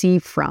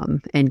 receive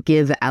from, and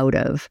give out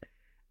of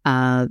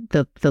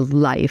the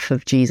life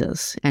of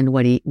Jesus and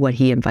what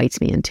he invites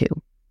me into.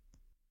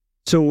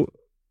 So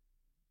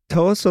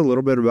tell us a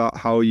little bit about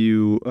how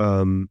you're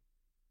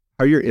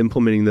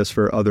implementing this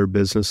for other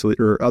business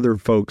or other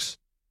folks,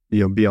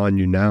 beyond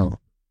you now.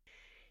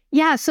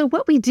 Yeah. So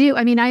what we do,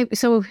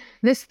 so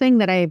this thing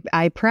that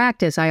I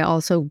practice, I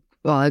also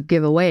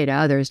give away to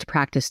others to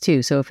practice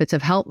too. So if it's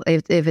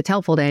it's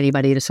helpful to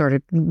anybody to sort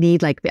of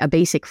need like a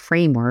basic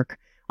framework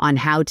on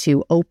how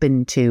to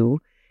open to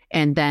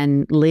and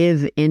then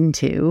live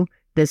into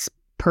this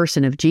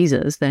person of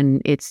Jesus, then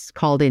it's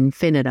called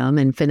Infinitum,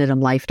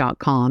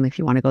 infinitumlife.com if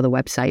you want to go to the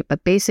website.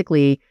 But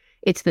basically,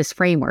 it's this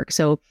framework.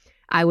 So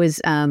I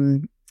was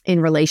in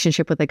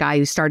relationship with a guy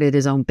who started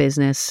his own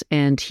business,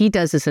 and he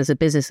does this as a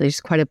business. There's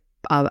quite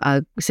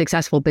a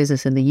successful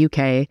business in the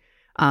UK,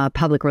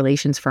 public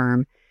relations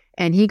firm.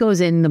 And he goes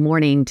in the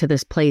morning to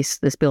this place,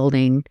 this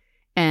building,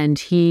 and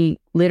he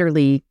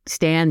literally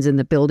stands in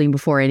the building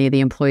before any of the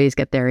employees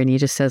get there. And he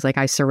just says, like,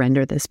 I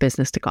surrender this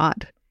business to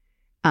God.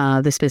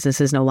 This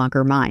business is no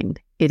longer mine.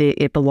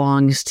 It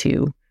belongs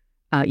to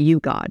you,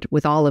 God,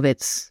 with all of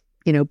its,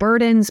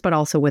 burdens, but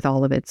also with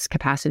all of its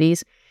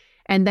capacities.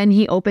 And then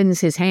he opens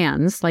his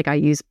hands, like I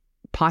use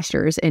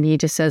postures, and he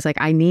just says,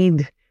 like, I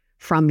need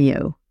from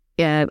you.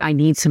 I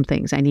need some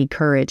things. I need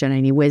courage and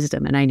I need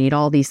wisdom and I need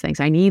all these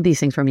things. I need these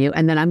things from you.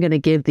 And then I'm going to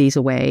give these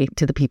away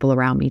to the people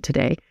around me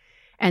today.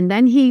 And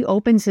then he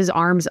opens his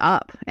arms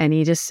up and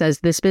he just says,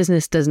 this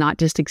business does not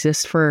just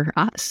exist for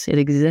us. It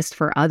exists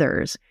for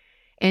others.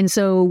 And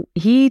so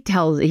he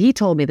told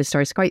me the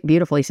story. It's quite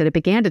beautiful. He said it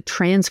began to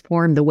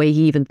transform the way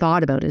he even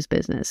thought about his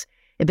business.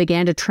 It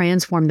began to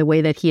transform the way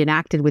that he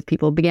interacted with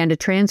people. It began to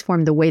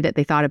transform the way that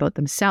they thought about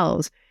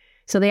themselves.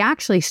 So they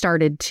actually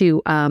started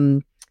to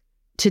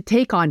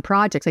take on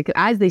projects. Like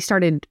as they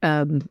started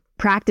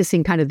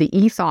practicing kind of the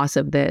ethos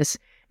of this,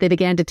 they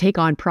began to take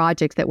on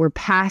projects that were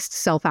past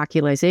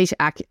self-actualization,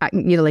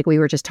 like we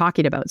were just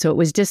talking about. So it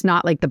was just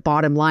not like the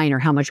bottom line or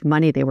how much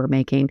money they were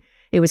making.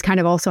 It was kind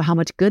of also how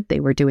much good they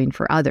were doing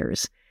for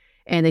others.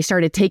 And they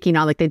started taking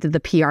on, like they did the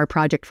PR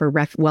project for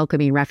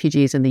welcoming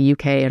refugees in the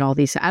UK and all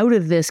these, out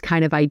of this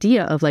kind of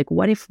idea of like,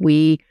 what if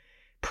we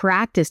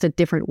practiced a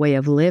different way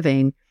of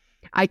living?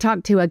 I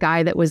talked to a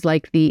guy that was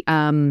like the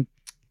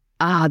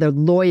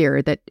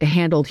lawyer that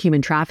handled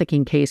human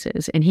trafficking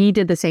cases. And he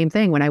did the same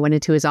thing. When I went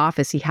into his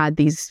office, he had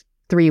these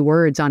 3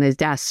 words on his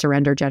desk: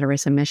 surrender,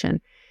 generous, and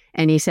mission.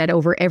 And he said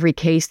over every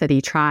case that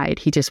he tried,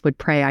 he just would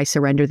pray, I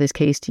surrender this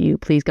case to you.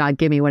 Please, God,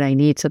 give me what I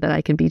need so that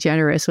I can be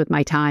generous with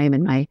my time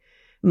and my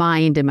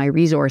mind and my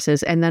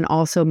resources. And then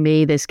also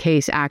may this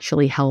case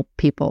actually help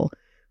people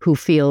who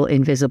feel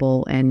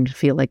invisible and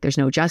feel like there's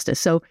no justice.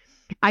 So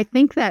I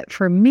think that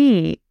for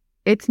me,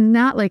 it's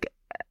not like,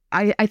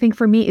 I think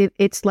for me,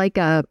 it's like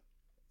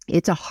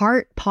it's a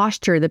heart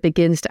posture that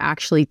begins to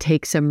actually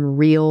take some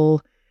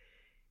real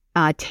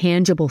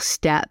tangible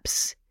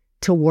steps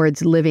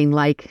towards living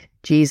like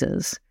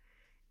Jesus.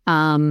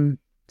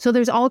 So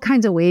there's all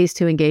kinds of ways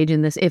to engage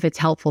in this if it's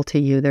helpful to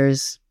you.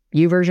 There's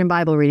YouVersion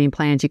Bible reading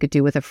plans you could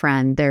do with a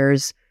friend.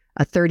 There's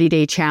a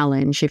 30-day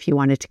challenge if you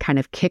wanted to kind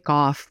of kick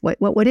off. What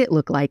would it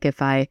look like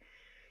if I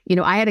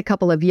had a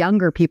couple of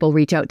younger people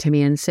reach out to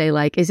me and say,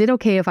 like, is it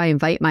okay if I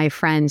invite my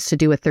friends to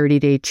do a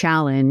 30-day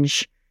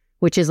challenge,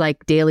 which is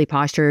like daily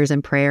postures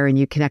and prayer, and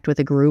you connect with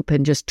a group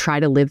and just try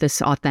to live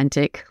this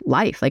authentic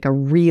life, like a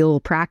real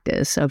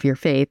practice of your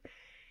faith?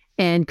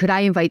 And could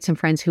I invite some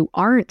friends who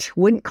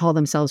wouldn't call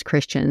themselves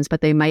Christians,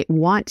 but they might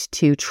want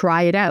to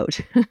try it out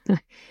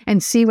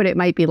and see what it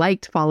might be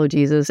like to follow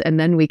Jesus? And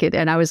then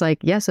and I was like,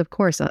 yes, of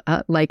course,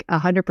 like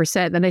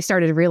 100%. Then I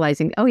started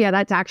realizing, oh yeah,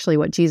 that's actually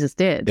what Jesus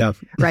did. Yeah.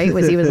 Right?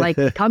 He was like,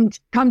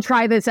 come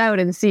try this out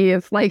and see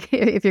if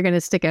you're going to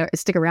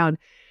stick around.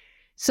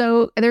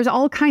 So there's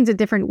all kinds of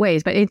different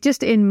ways, but it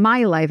just, in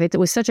my life, it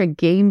was such a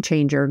game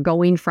changer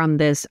going from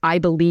this, I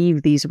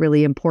believe these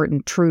really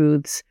important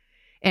truths,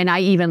 and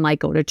I even like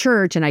go to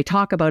church and I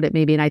talk about it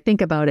maybe and I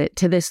think about it,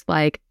 to this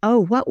like, oh,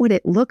 what would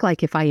it look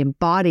like if I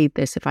embodied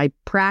this, if I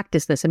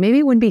practiced this? And maybe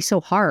it wouldn't be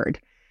so hard.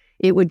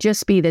 It would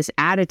just be this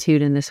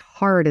attitude and this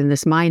heart and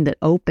this mind that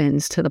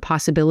opens to the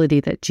possibility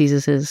that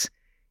Jesus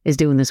is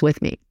doing this with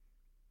me.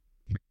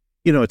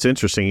 It's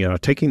interesting,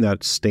 taking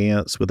that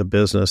stance with a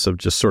business of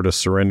just sort of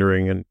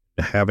surrendering and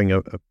having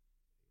a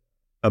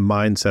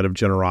mindset of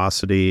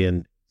generosity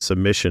and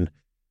submission.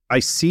 I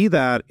see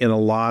that in a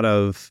lot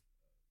of,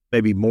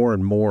 maybe more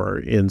and more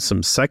in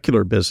some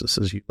secular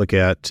businesses. You look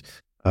at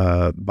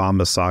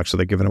Bombas socks, are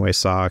they giving away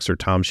socks, or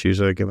Tom's shoes,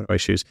 are they giving away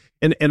shoes?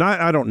 And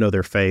I don't know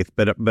their faith,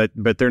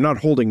 but they're not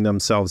holding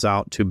themselves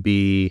out to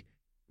be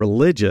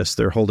religious.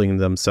 They're holding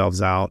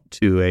themselves out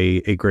to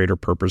a greater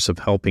purpose of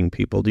helping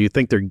people. Do you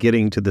think they're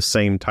getting to the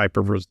same type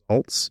of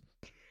results?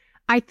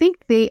 I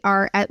think they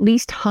are at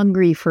least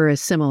hungry for a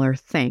similar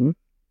thing.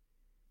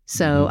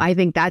 So I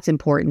think that's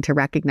important to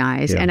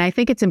recognize. Yeah. And I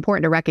think it's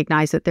important to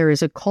recognize that there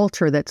is a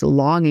culture that's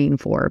longing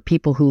for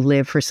people who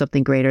live for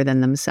something greater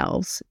than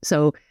themselves.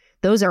 So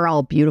those are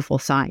all beautiful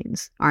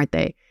signs, aren't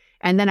they?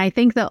 And then I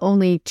think the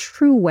only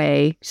true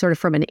way, sort of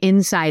from an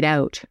inside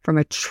out, from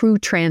a true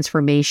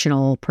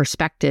transformational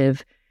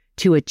perspective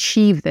to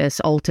achieve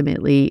this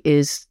ultimately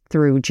is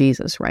through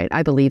Jesus, right?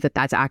 I believe that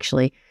that's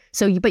actually,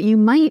 but you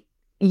might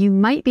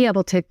be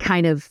able to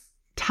kind of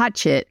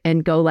touch it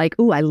and go like,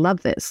 ooh, I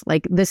love this.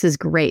 Like, this is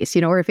grace,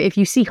 or if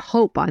you see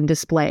hope on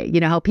display,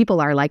 how people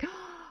are like,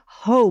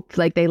 hope,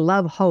 like they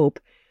love hope.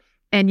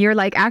 And you're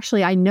like,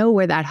 actually, I know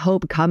where that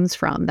hope comes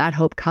from. That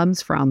hope comes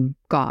from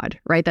God,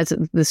 right? That's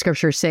the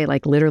scriptures say,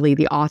 like literally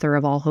the author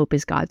of all hope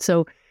is God.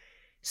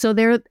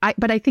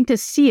 But I think to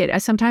see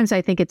it, sometimes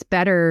I think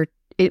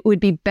it would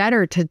be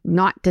better to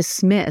not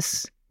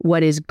dismiss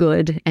what is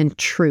good and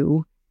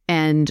true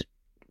and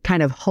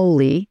kind of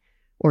holy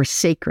or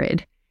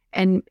sacred,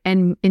 and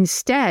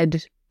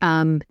instead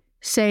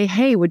say,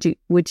 hey, would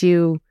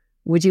you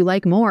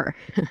like more?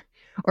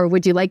 Or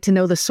would you like to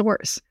know the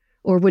source?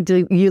 Or would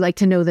you like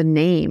to know the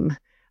name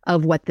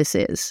of what this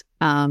is?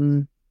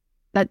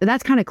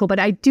 That's kind of cool. But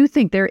I do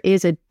think there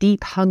is a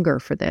deep hunger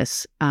for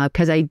this,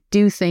 because I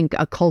do think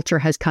a culture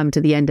has come to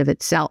the end of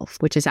itself,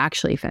 which is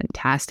actually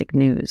fantastic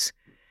news.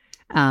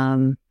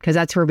 Because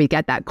that's where we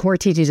get that core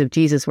teachings of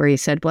Jesus, where he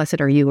said,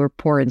 blessed are you who are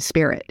poor in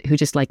spirit, who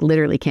just like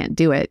literally can't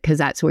do it, because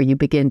that's where you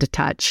begin to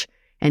touch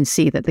and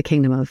see that the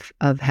kingdom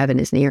of heaven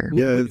is near.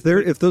 Yeah,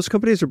 if those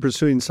companies are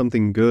pursuing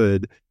something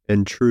good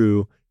and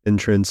true and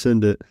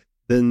transcendent,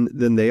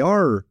 then they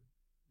are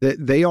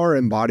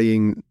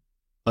embodying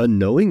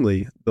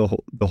unknowingly the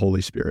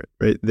Holy Spirit,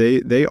 right?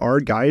 They are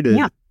guided.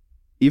 Yeah.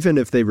 Even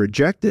if they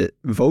reject it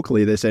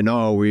vocally, they say,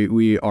 no,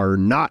 we are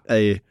not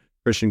a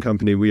Christian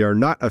company. We are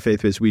not a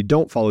faith-based. We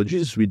don't follow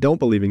Jesus. We don't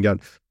believe in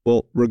God.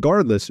 Well,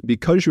 regardless,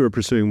 because you are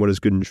pursuing what is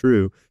good and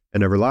true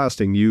and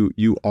everlasting,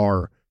 you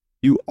are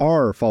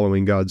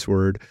following God's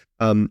word,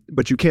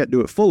 but you can't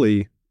do it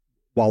fully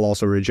while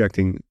also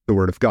rejecting the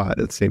word of God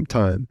at the same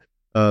time.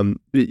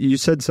 You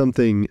said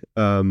something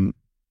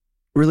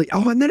really,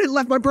 and then it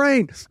left my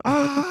brain.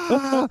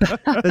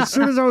 As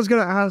soon as I was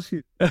going to ask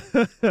you.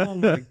 Oh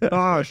my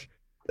gosh.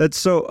 That's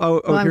so,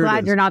 well, I'm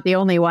glad you're not the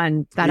only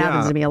one. That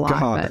happens to me a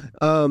lot.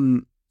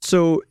 But.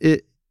 So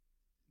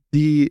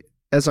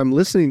as I'm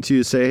listening to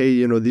you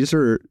say, hey, these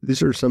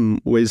are some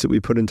ways that we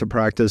put into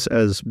practice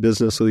as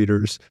business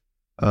leaders,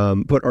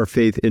 put our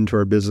faith into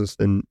our business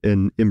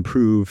and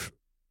improve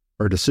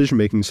our decision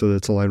making so that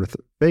it's aligned with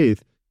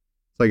faith.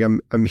 Like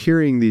I'm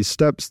hearing these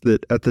steps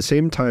that at the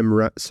same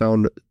time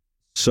sound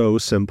so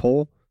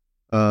simple,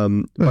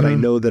 but I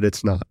know that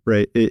it's not,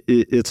 right?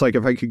 It's like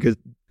if I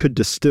could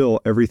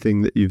distill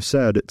everything that you've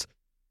said, it's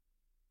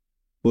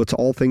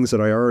all things that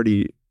I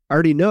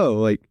already know.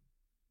 Like,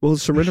 well,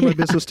 surrender my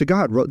business to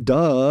God. Well,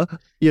 duh.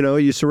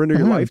 You surrender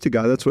your life to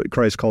God. That's what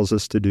Christ calls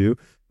us to do.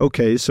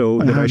 Okay, so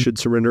then I should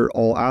surrender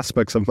all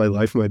aspects of my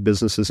life. My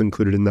business is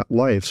included in that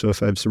life. So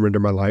if I've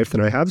surrendered my life,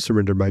 then I have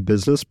surrendered my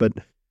business, but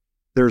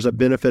there's a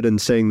benefit in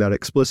saying that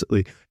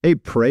explicitly. Hey,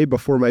 pray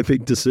before my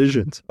big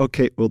decisions.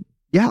 Okay, well,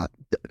 yeah.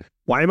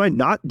 Why am I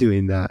not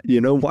doing that?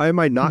 Why am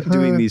I not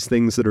doing these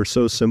things that are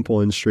so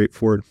simple and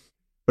straightforward?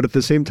 But at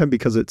the same time,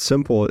 because it's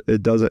simple,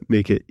 it doesn't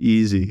make it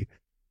easy.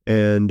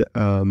 And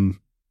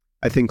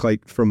I think,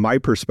 like, from my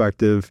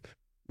perspective,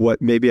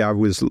 what maybe I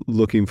was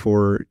looking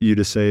for you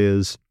to say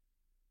is,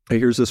 hey,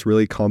 here's this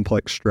really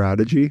complex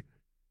strategy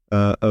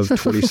of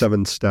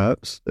 27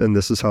 steps, and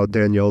this is how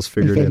Danielle's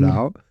figured it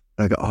out.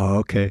 And I go, oh,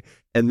 okay.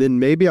 And then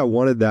maybe I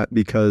wanted that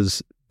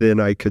because then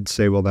I could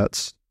say, well,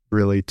 that's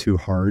really too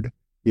hard,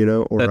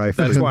 or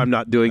that's why I'm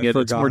not doing it.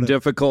 It's more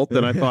difficult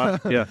than I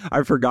thought. Yeah.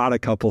 I forgot a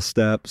couple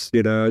steps,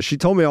 She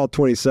told me all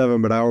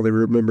 27, but I only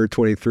remember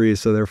 23.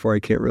 So therefore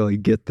I can't really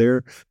get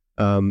there.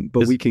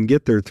 But we can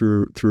get there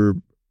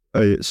through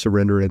a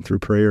surrender and through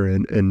prayer.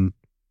 And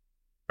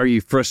are you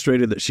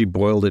frustrated that she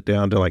boiled it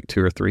down to like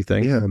 2 or 3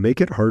 things? Yeah.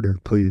 Make it harder,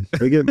 please.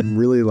 Make it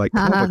really like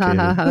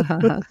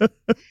complicated.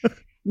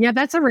 Yeah,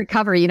 that's a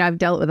recovery. I've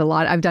dealt with a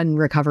lot. I've done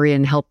recovery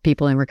and helped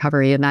people in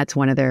recovery, and that's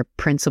one of their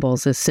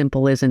principles: is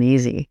simple isn't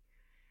easy.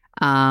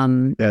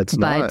 It's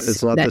not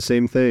the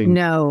same thing.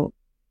 No,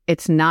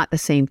 it's not the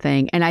same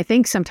thing. And I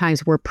think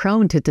sometimes we're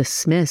prone to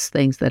dismiss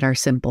things that are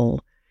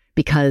simple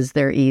because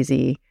they're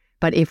easy.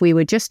 But if we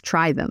would just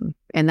try them,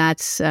 and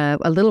that's a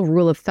little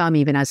rule of thumb,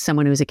 even as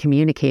someone who's a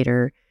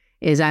communicator,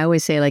 is I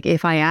always say, like,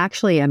 if I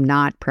actually am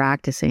not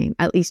practicing,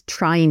 at least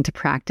trying to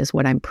practice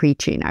what I'm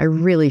preaching, I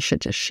really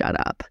should just shut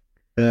up.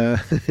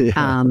 It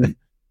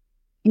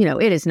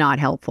is not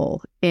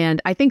helpful.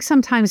 And I think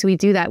sometimes we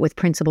do that with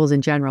principles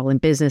in general, in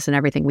business and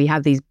everything. We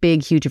have these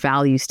big, huge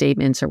value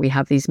statements, or we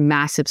have these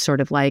massive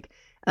sort of like,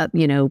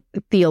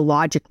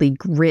 theologically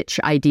rich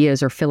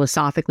ideas or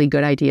philosophically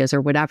good ideas or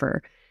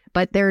whatever.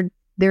 But they're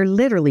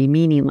literally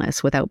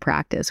meaningless without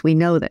practice. We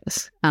know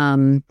this.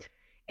 And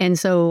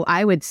so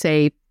I would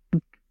say,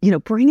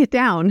 bring it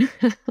down.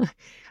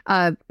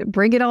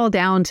 Bring it all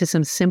down to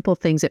some simple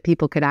things that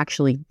people could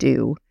actually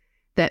do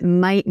that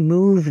might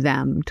move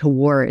them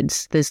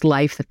towards this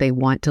life that they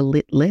want to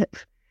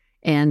live.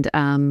 And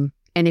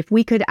And if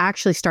we could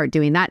actually start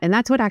doing that, and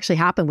that's what actually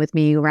happened with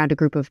me around a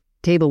group of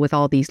table with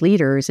all these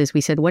leaders, is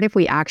we said, what if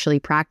we actually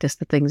practice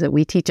the things that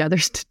we teach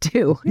others to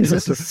do?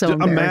 This is so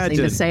embarrassing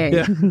to say.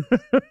 Yeah.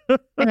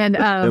 And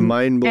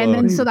mind blowing. And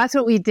then so that's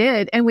what we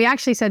did. And we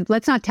actually said,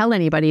 let's not tell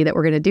anybody that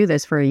we're going to do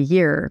this for a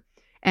year.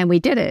 And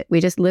we did it. We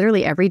just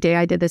literally every day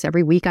I did this.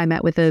 Every week I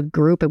met with a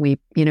group and we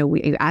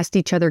asked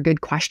each other good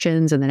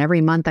questions. And then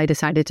every month I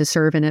decided to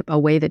serve in a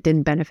way that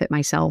didn't benefit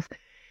myself.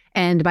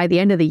 And by the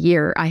end of the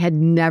year, I had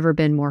never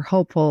been more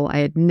hopeful. I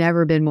had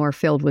never been more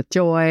filled with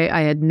joy.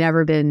 I had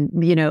never been,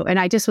 and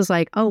I just was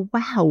like, oh,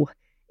 wow,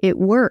 it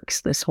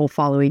works, this whole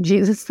following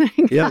Jesus thing.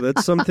 Yeah,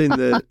 that's something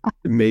that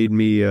made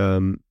me,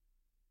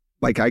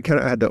 I kind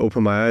of had to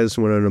open my eyes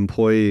when an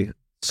employee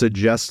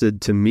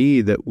suggested to me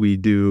that we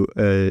do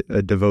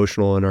a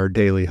devotional in our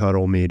daily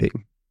huddle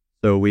meeting.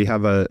 So we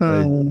have a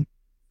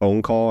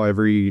phone call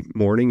every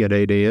morning at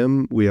 8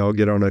 a.m. We all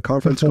get on a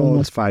conference call.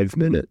 It's 5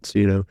 minutes,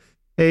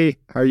 Hey,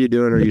 how are you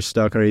doing? Are you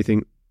stuck on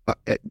anything?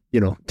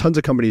 Tons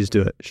of companies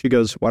do it. She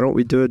goes, why don't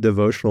we do a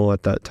devotional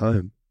at that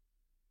time?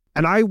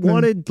 And I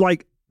wanted,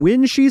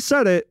 when she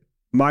said it,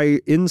 my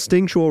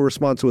instinctual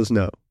response was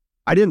no.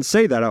 I didn't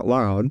say that out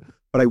loud,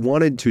 but I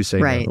wanted to say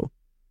no.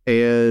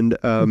 And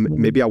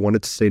maybe I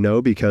wanted to say no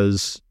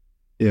because,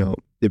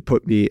 it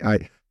put me,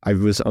 I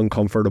was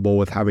uncomfortable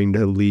with having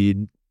to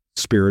lead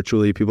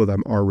spiritually people that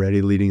I'm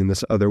already leading in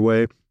this other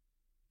way.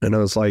 And I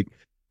was like,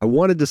 I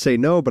wanted to say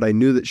no, but I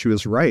knew that she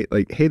was right.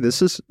 Like, hey,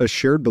 this is a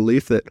shared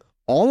belief that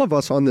all of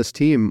us on this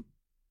team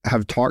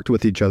have talked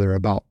with each other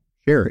about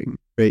sharing,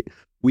 right?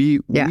 We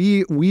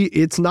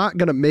it's not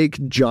going to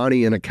make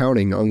Johnny in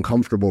accounting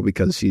uncomfortable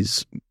because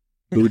he's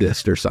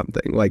Buddhist or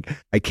something. Like,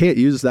 I can't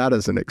use that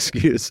as an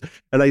excuse.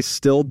 And I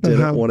still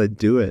didn't want to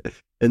do it.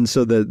 And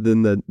so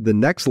the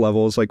next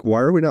level is like,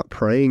 why are we not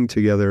praying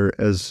together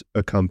as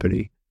a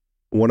company?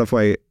 One of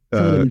my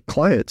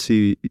clients,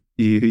 he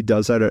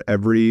does that at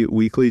every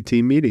weekly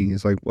team meeting.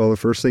 He's like, well, the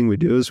first thing we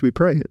do is we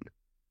pray.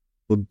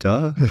 Well,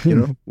 duh,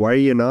 why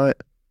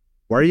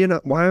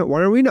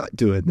are we not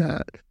doing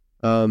that?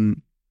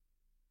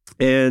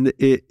 And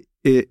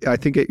I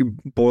think it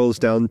boils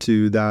down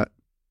to that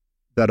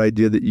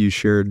idea that you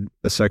shared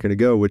a second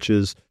ago, which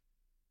is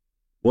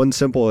one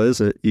simple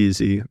isn't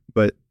easy,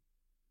 but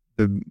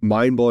the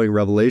mind-blowing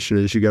revelation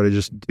is you got to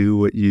just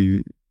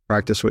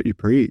practice what you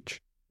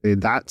preach. I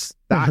mean, that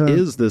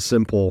is the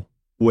simple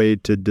way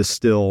to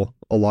distill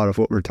a lot of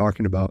what we're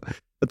talking about.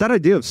 But that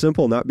idea of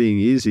simple not being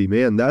easy,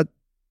 man, that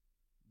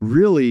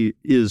really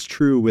is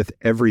true with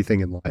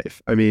everything in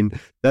life. I mean,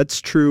 that's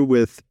true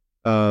with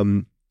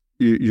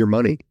your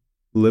money.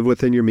 Live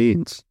within your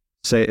means.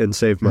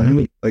 Save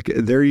money. Like,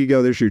 there you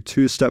go. There's your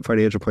 2-step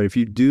financial plan. If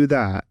you do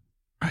that,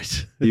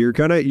 right,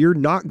 you're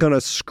not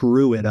gonna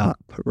screw it up,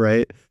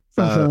 right?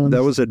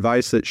 That was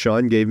advice that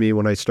Sean gave me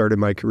when I started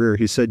my career.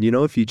 He said,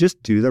 if you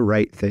just do the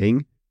right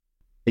thing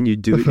and you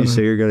do what you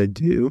say you're going to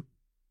do,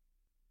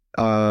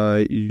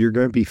 you're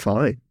going to be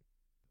fine.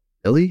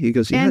 Really? He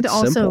goes, yeah, and it's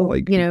also, simple.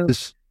 Like, and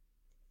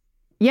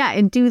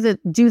do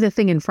the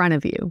thing in front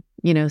of you.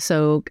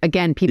 So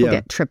again, people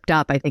get tripped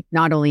up, I think,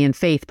 not only in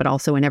faith, but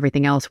also in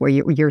everything else, where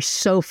you're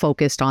so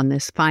focused on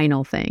this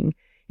final thing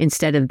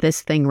instead of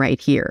this thing right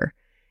here.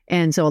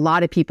 And so a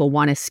lot of people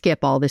want to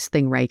skip all this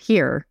thing right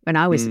here. And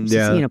I always,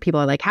 people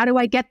are like, how do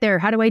I get there?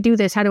 How do I do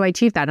this? How do I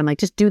achieve that? I'm like,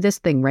 just do this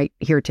thing right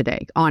here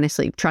today.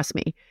 Honestly, trust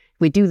me. If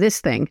we do this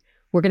thing,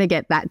 we're going to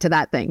get to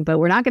that thing, but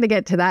we're not going to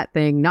get to that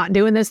thing not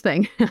doing this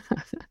thing.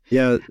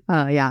 Yeah.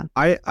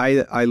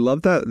 I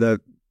love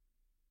that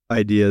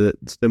idea that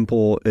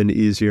simple and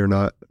easy are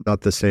not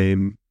the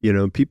same.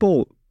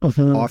 People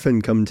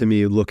often come to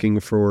me looking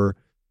for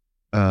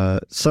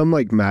some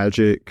like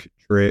magic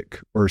trick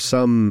or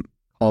some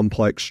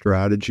complex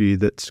strategy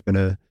that's going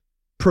to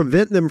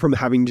prevent them from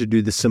having to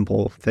do the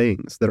simple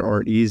things that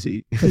aren't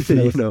easy.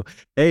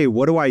 Hey,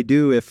 what do I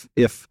do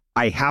if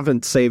I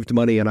haven't saved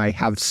money and I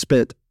have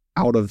spent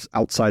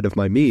outside of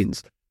my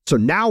means? So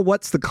now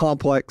what's the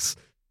complex,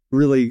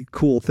 really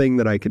cool thing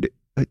that I could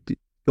do?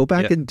 Go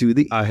back and do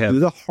the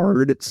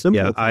hard,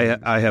 simple. Yeah,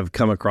 I have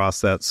come across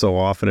that so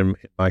often in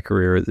my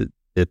career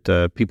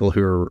that people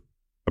who are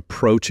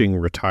approaching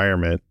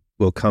retirement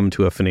will come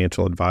to a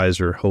financial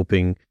advisor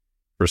hoping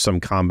for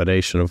some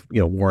combination of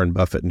Warren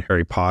Buffett and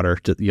Harry Potter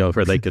to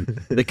where they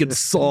could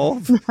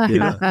solve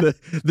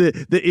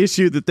the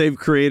issue that they've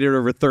created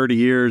over 30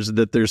 years,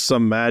 that there's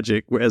some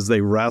magic as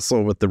they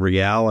wrestle with the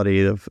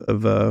reality of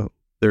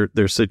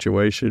their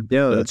situation.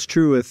 Yeah, that's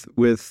true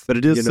with but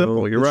it is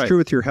simple. You're right. It's true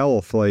with your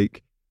health.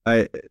 Like,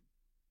 I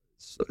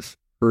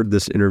heard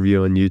this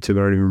interview on YouTube.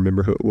 I don't even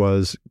remember who it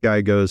was.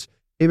 Guy goes,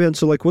 hey man,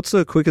 so like, what's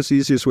the quickest,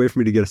 easiest way for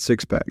me to get a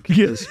 6-pack?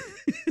 Yes.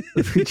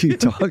 What are you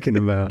talking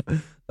about?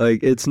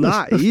 Like, it's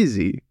not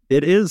easy.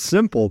 It is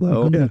simple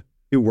though. Yeah.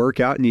 You work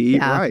out and you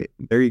eat right.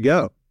 There you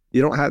go.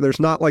 There's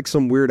not like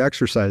some weird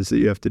exercise that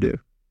you have to do.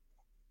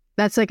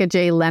 That's like a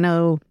Jay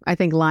Leno, I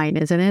think, line,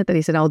 isn't it? That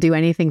he said, I'll do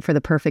anything for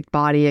the perfect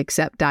body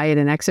except diet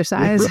and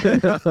exercise.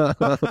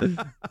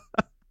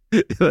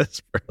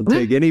 I'll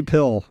take any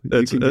pill.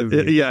 Any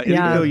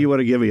pill you want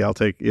to give me, I'll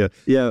take.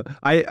 Yeah.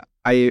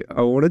 I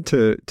wanted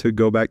to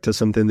go back to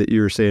something that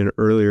you were saying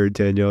earlier,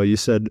 Danielle. You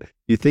said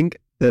you think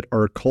that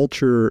our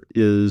culture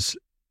is,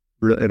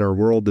 and our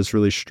world is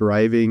really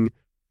striving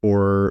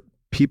for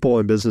people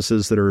and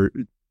businesses that are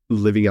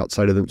living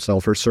outside of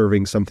themselves or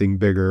serving something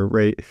bigger,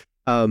 right?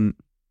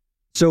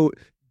 So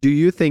do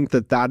you think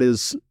that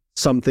is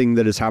something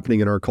that is happening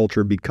in our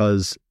culture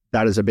because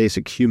that is a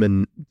basic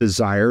human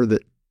desire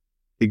that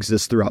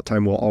exists throughout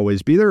time, will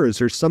always be there? Or is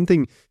there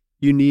something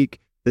unique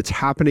that's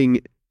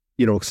happening,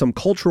 some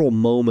cultural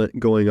moment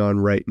going on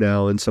right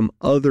now and some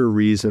other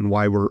reason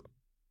why we're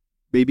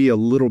maybe a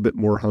little bit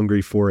more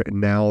hungry for it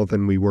now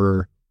than we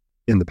were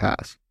in the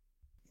past?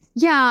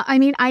 Yeah, I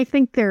mean, I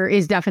think there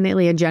is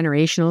definitely a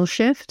generational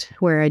shift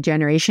where a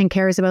generation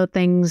cares about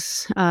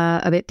things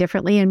a bit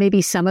differently. And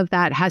maybe some of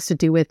that has to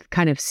do with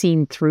kind of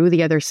seeing through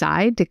the other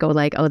side to go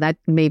like, oh, that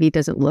maybe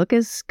doesn't look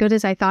as good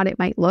as I thought it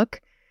might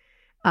look.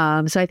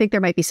 So I think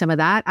there might be some of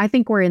that. I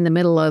think we're in the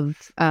middle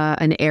of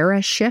an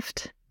era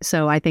shift.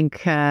 So I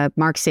think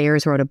Mark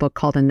Sayers wrote a book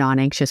called A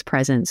Non-Anxious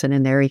Presence. And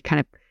in there, he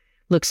kind of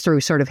looks through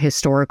sort of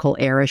historical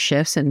era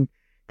shifts. And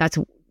that's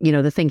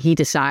the thing he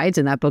decides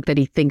in that book, that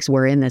he thinks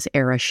we're in this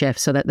era shift,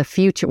 so that the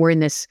future, we're in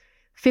this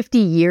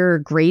 50-year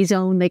gray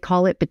zone, they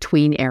call it,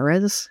 between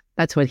eras.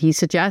 That's what he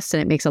suggests.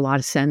 And it makes a lot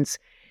of sense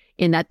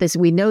in that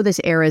we know this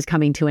era is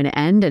coming to an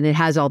end, and it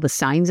has all the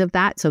signs of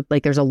that. So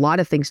like there's a lot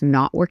of things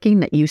not working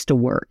that used to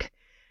work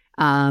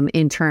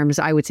in terms,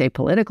 I would say,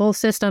 political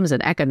systems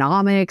and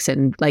economics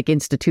and like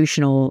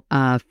institutional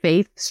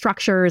faith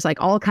structures, like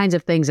all kinds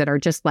of things that are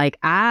just like,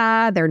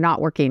 they're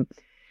not working.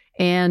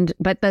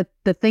 But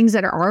the things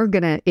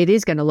that it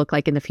is gonna look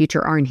like in the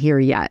future aren't here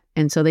yet.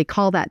 And so they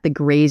call that the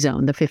gray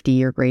zone, the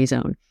 50-year gray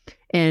zone.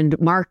 And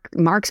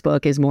Mark's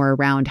book is more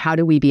around how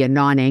do we be a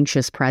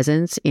non-anxious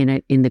presence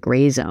in the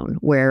gray zone,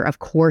 where of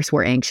course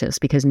we're anxious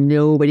because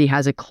nobody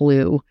has a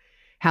clue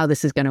how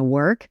this is gonna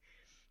work.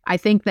 I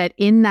think that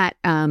in that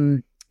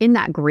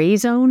gray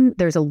zone,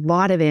 there's a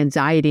lot of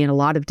anxiety and a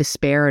lot of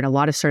despair and a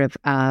lot of sort of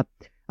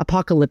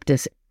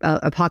apocalyptic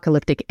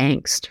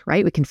angst,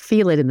 right? We can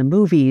feel it in the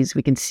movies.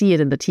 We can see it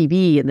in the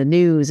TV and the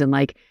news, and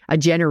like a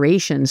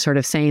generation sort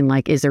of saying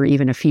like, is there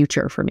even a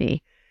future for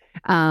me?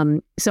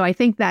 So I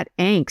think that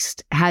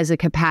angst has a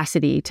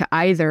capacity to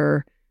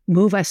either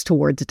move us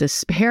towards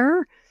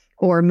despair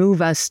or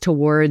move us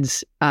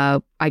towards,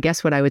 I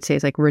guess what I would say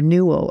is like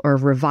renewal or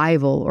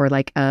revival, or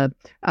like a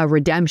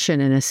redemption,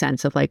 in a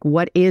sense of like,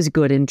 what is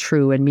good and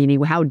true and meaning?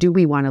 How do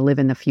we want to live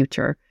in the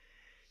future?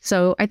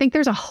 So I think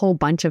there's a whole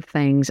bunch of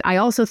things. I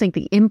also think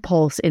the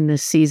impulse in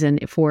this season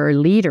for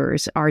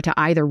leaders are to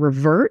either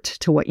revert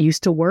to what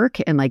used to work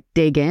and like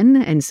dig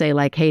in and say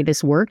like, hey,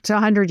 this worked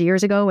 100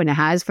 years ago and it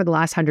has for the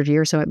last 100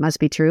 years, so it must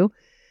be true.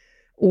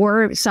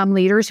 Or some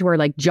leaders who are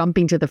like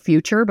jumping to the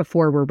future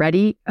before we're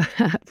ready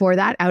for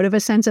that, out of a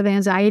sense of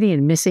anxiety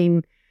and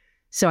missing.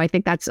 So I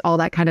think that's all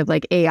that kind of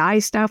like AI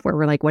stuff where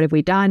we're like, what have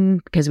we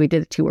done? Because we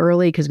did it too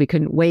early, because we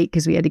couldn't wait,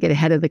 because we had to get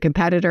ahead of the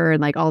competitor and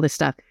like all this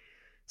stuff.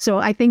 So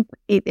I think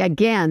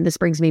this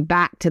brings me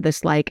back to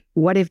this, like,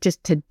 what if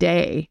just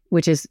today,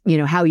 which is,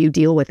 how you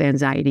deal with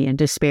anxiety and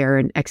despair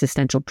and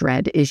existential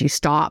dread, is you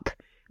stop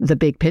the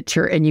big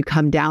picture and you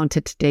come down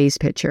to today's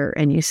picture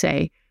and you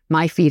say,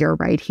 my feet are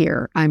right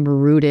here. I'm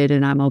rooted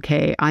and I'm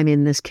okay. I'm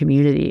in this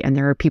community and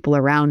there are people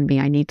around me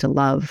I need to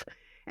love.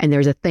 And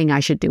there's a thing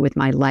I should do with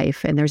my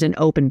life. And there's an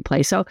open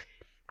place. So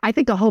I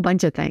think a whole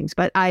bunch of things,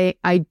 but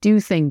I do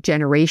think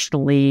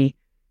generationally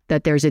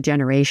that there's a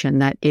generation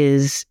that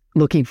is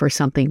looking for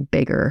something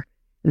bigger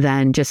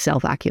than just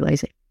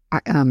self-accusation.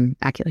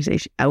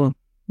 Oh,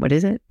 what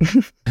is it?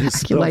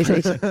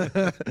 Accusation.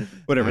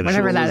 Whatever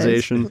that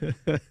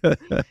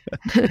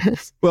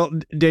is. Well,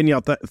 Danielle,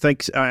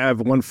 thanks. I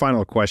have one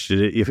final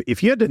question.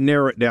 If you had to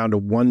narrow it down to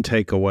one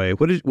takeaway,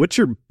 what's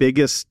your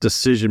biggest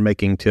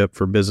decision-making tip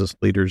for business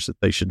leaders that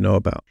they should know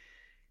about?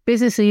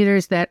 Business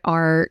leaders that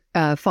are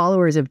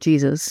followers of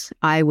Jesus,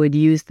 I would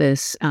use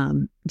this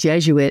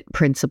Jesuit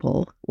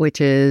principle,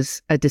 which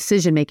is a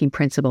decision-making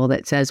principle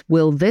that says,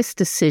 will this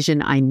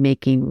decision I'm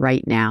making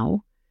right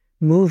now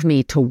move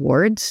me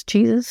towards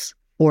Jesus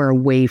or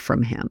away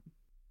from him?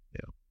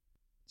 Yeah,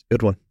 it's a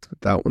good one.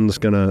 That one's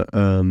gonna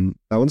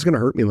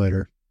hurt me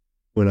later.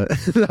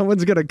 That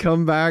one's gonna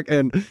come back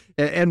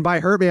and by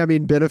hurt me, I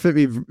mean benefit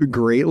me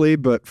greatly,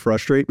 but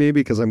frustrate me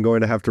because I'm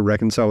going to have to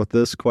reconcile with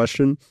this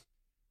question.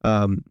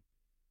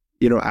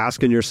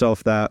 Asking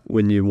yourself that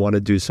when you want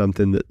to do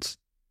something that's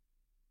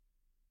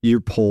you're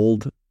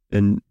pulled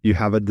and you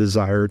have a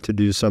desire to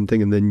do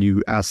something, and then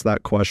you ask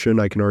that question,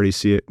 I can already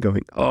see it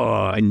going,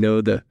 oh,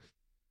 no,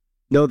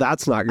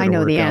 that's not going to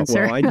work out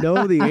well. I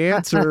know the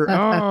answer.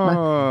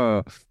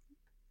 Oh,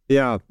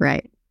 yeah.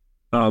 Right.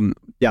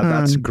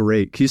 That's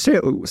great. Can you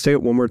say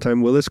it one more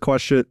time? Will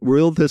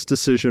this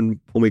decision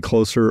pull me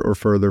closer or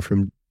further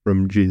from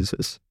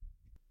Jesus?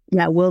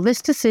 Yeah. Will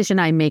this decision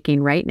I'm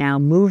making right now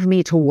move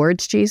me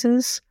towards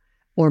Jesus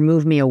or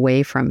move me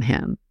away from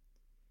him?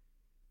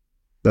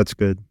 That's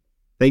good.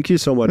 Thank you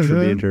so much for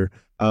being here.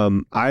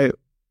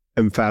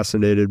 am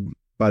fascinated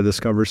by this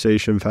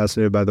conversation,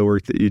 fascinated by the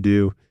work that you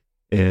do.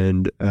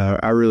 And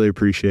I really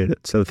appreciate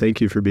it. So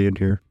thank you for being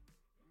here.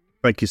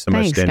 Thank you so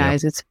much, Danielle.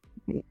 Thanks, guys.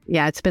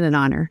 It's been an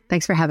honor.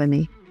 Thanks for having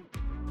me.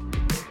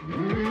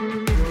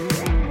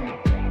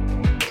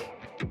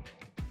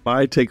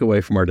 My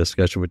takeaway from our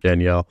discussion with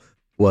Danielle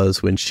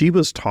was when she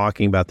was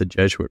talking about the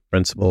Jesuit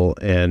principle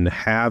and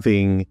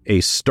having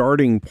a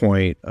starting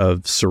point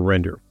of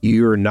surrender.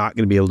 You're not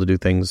going to be able to do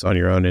things on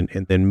your own,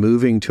 and then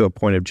moving to a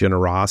point of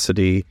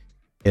generosity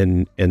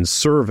and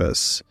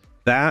service.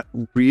 That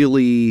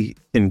really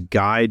can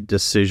guide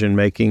decision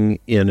making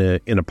in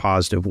a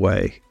positive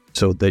way,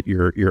 so that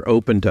you're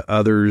open to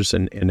others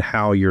and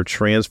how you're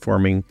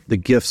transforming the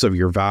gifts of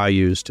your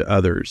values to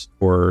others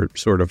for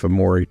sort of a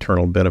more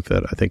eternal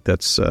benefit. I think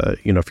that's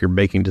if you're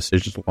making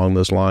decisions along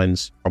those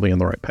lines, probably on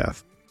the right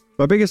path.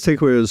 My biggest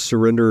takeaway is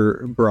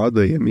surrender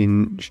broadly. I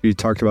mean, she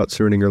talked about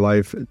surrendering your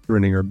life,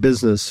 surrendering your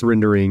business,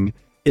 surrendering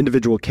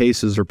individual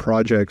cases or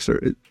projects. Or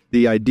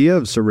the idea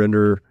of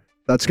surrender,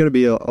 that's going to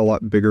be a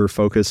lot bigger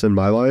focus in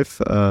my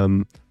life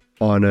on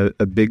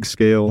a big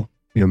scale,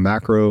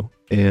 macro,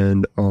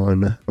 and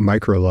on a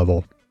micro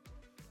level.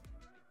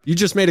 You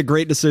just made a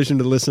great decision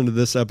to listen to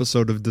this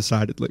episode of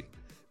Decidedly.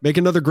 Make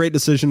another great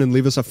decision and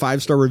leave us a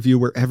 5-star review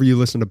wherever you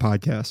listen to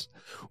podcasts.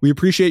 We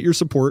appreciate your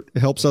support. It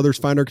helps others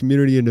find our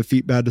community and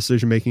defeat bad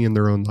decision-making in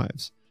their own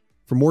lives.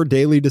 For more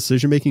daily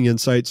decision-making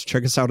insights,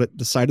 check us out at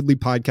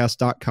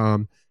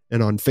decidedlypodcast.com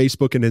and on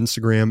Facebook and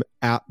Instagram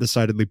at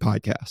Decidedly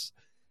Podcast.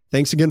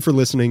 Thanks again for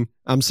listening.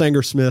 I'm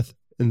Sanger Smith,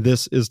 and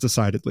this is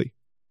Decidedly.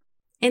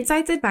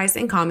 Insights, advice,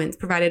 and comments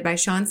provided by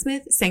Sean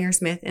Smith, Sanger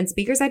Smith, and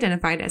speakers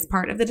identified as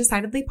part of the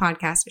Decidedly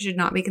podcast should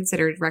not be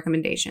considered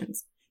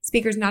recommendations.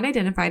 Speakers not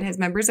identified as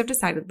members of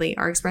Decidedly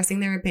are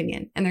expressing their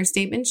opinion, and their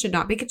statements should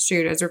not be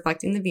construed as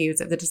reflecting the views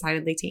of the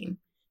Decidedly team.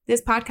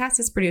 This podcast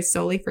is produced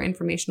solely for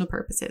informational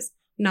purposes,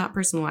 not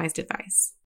personalized advice.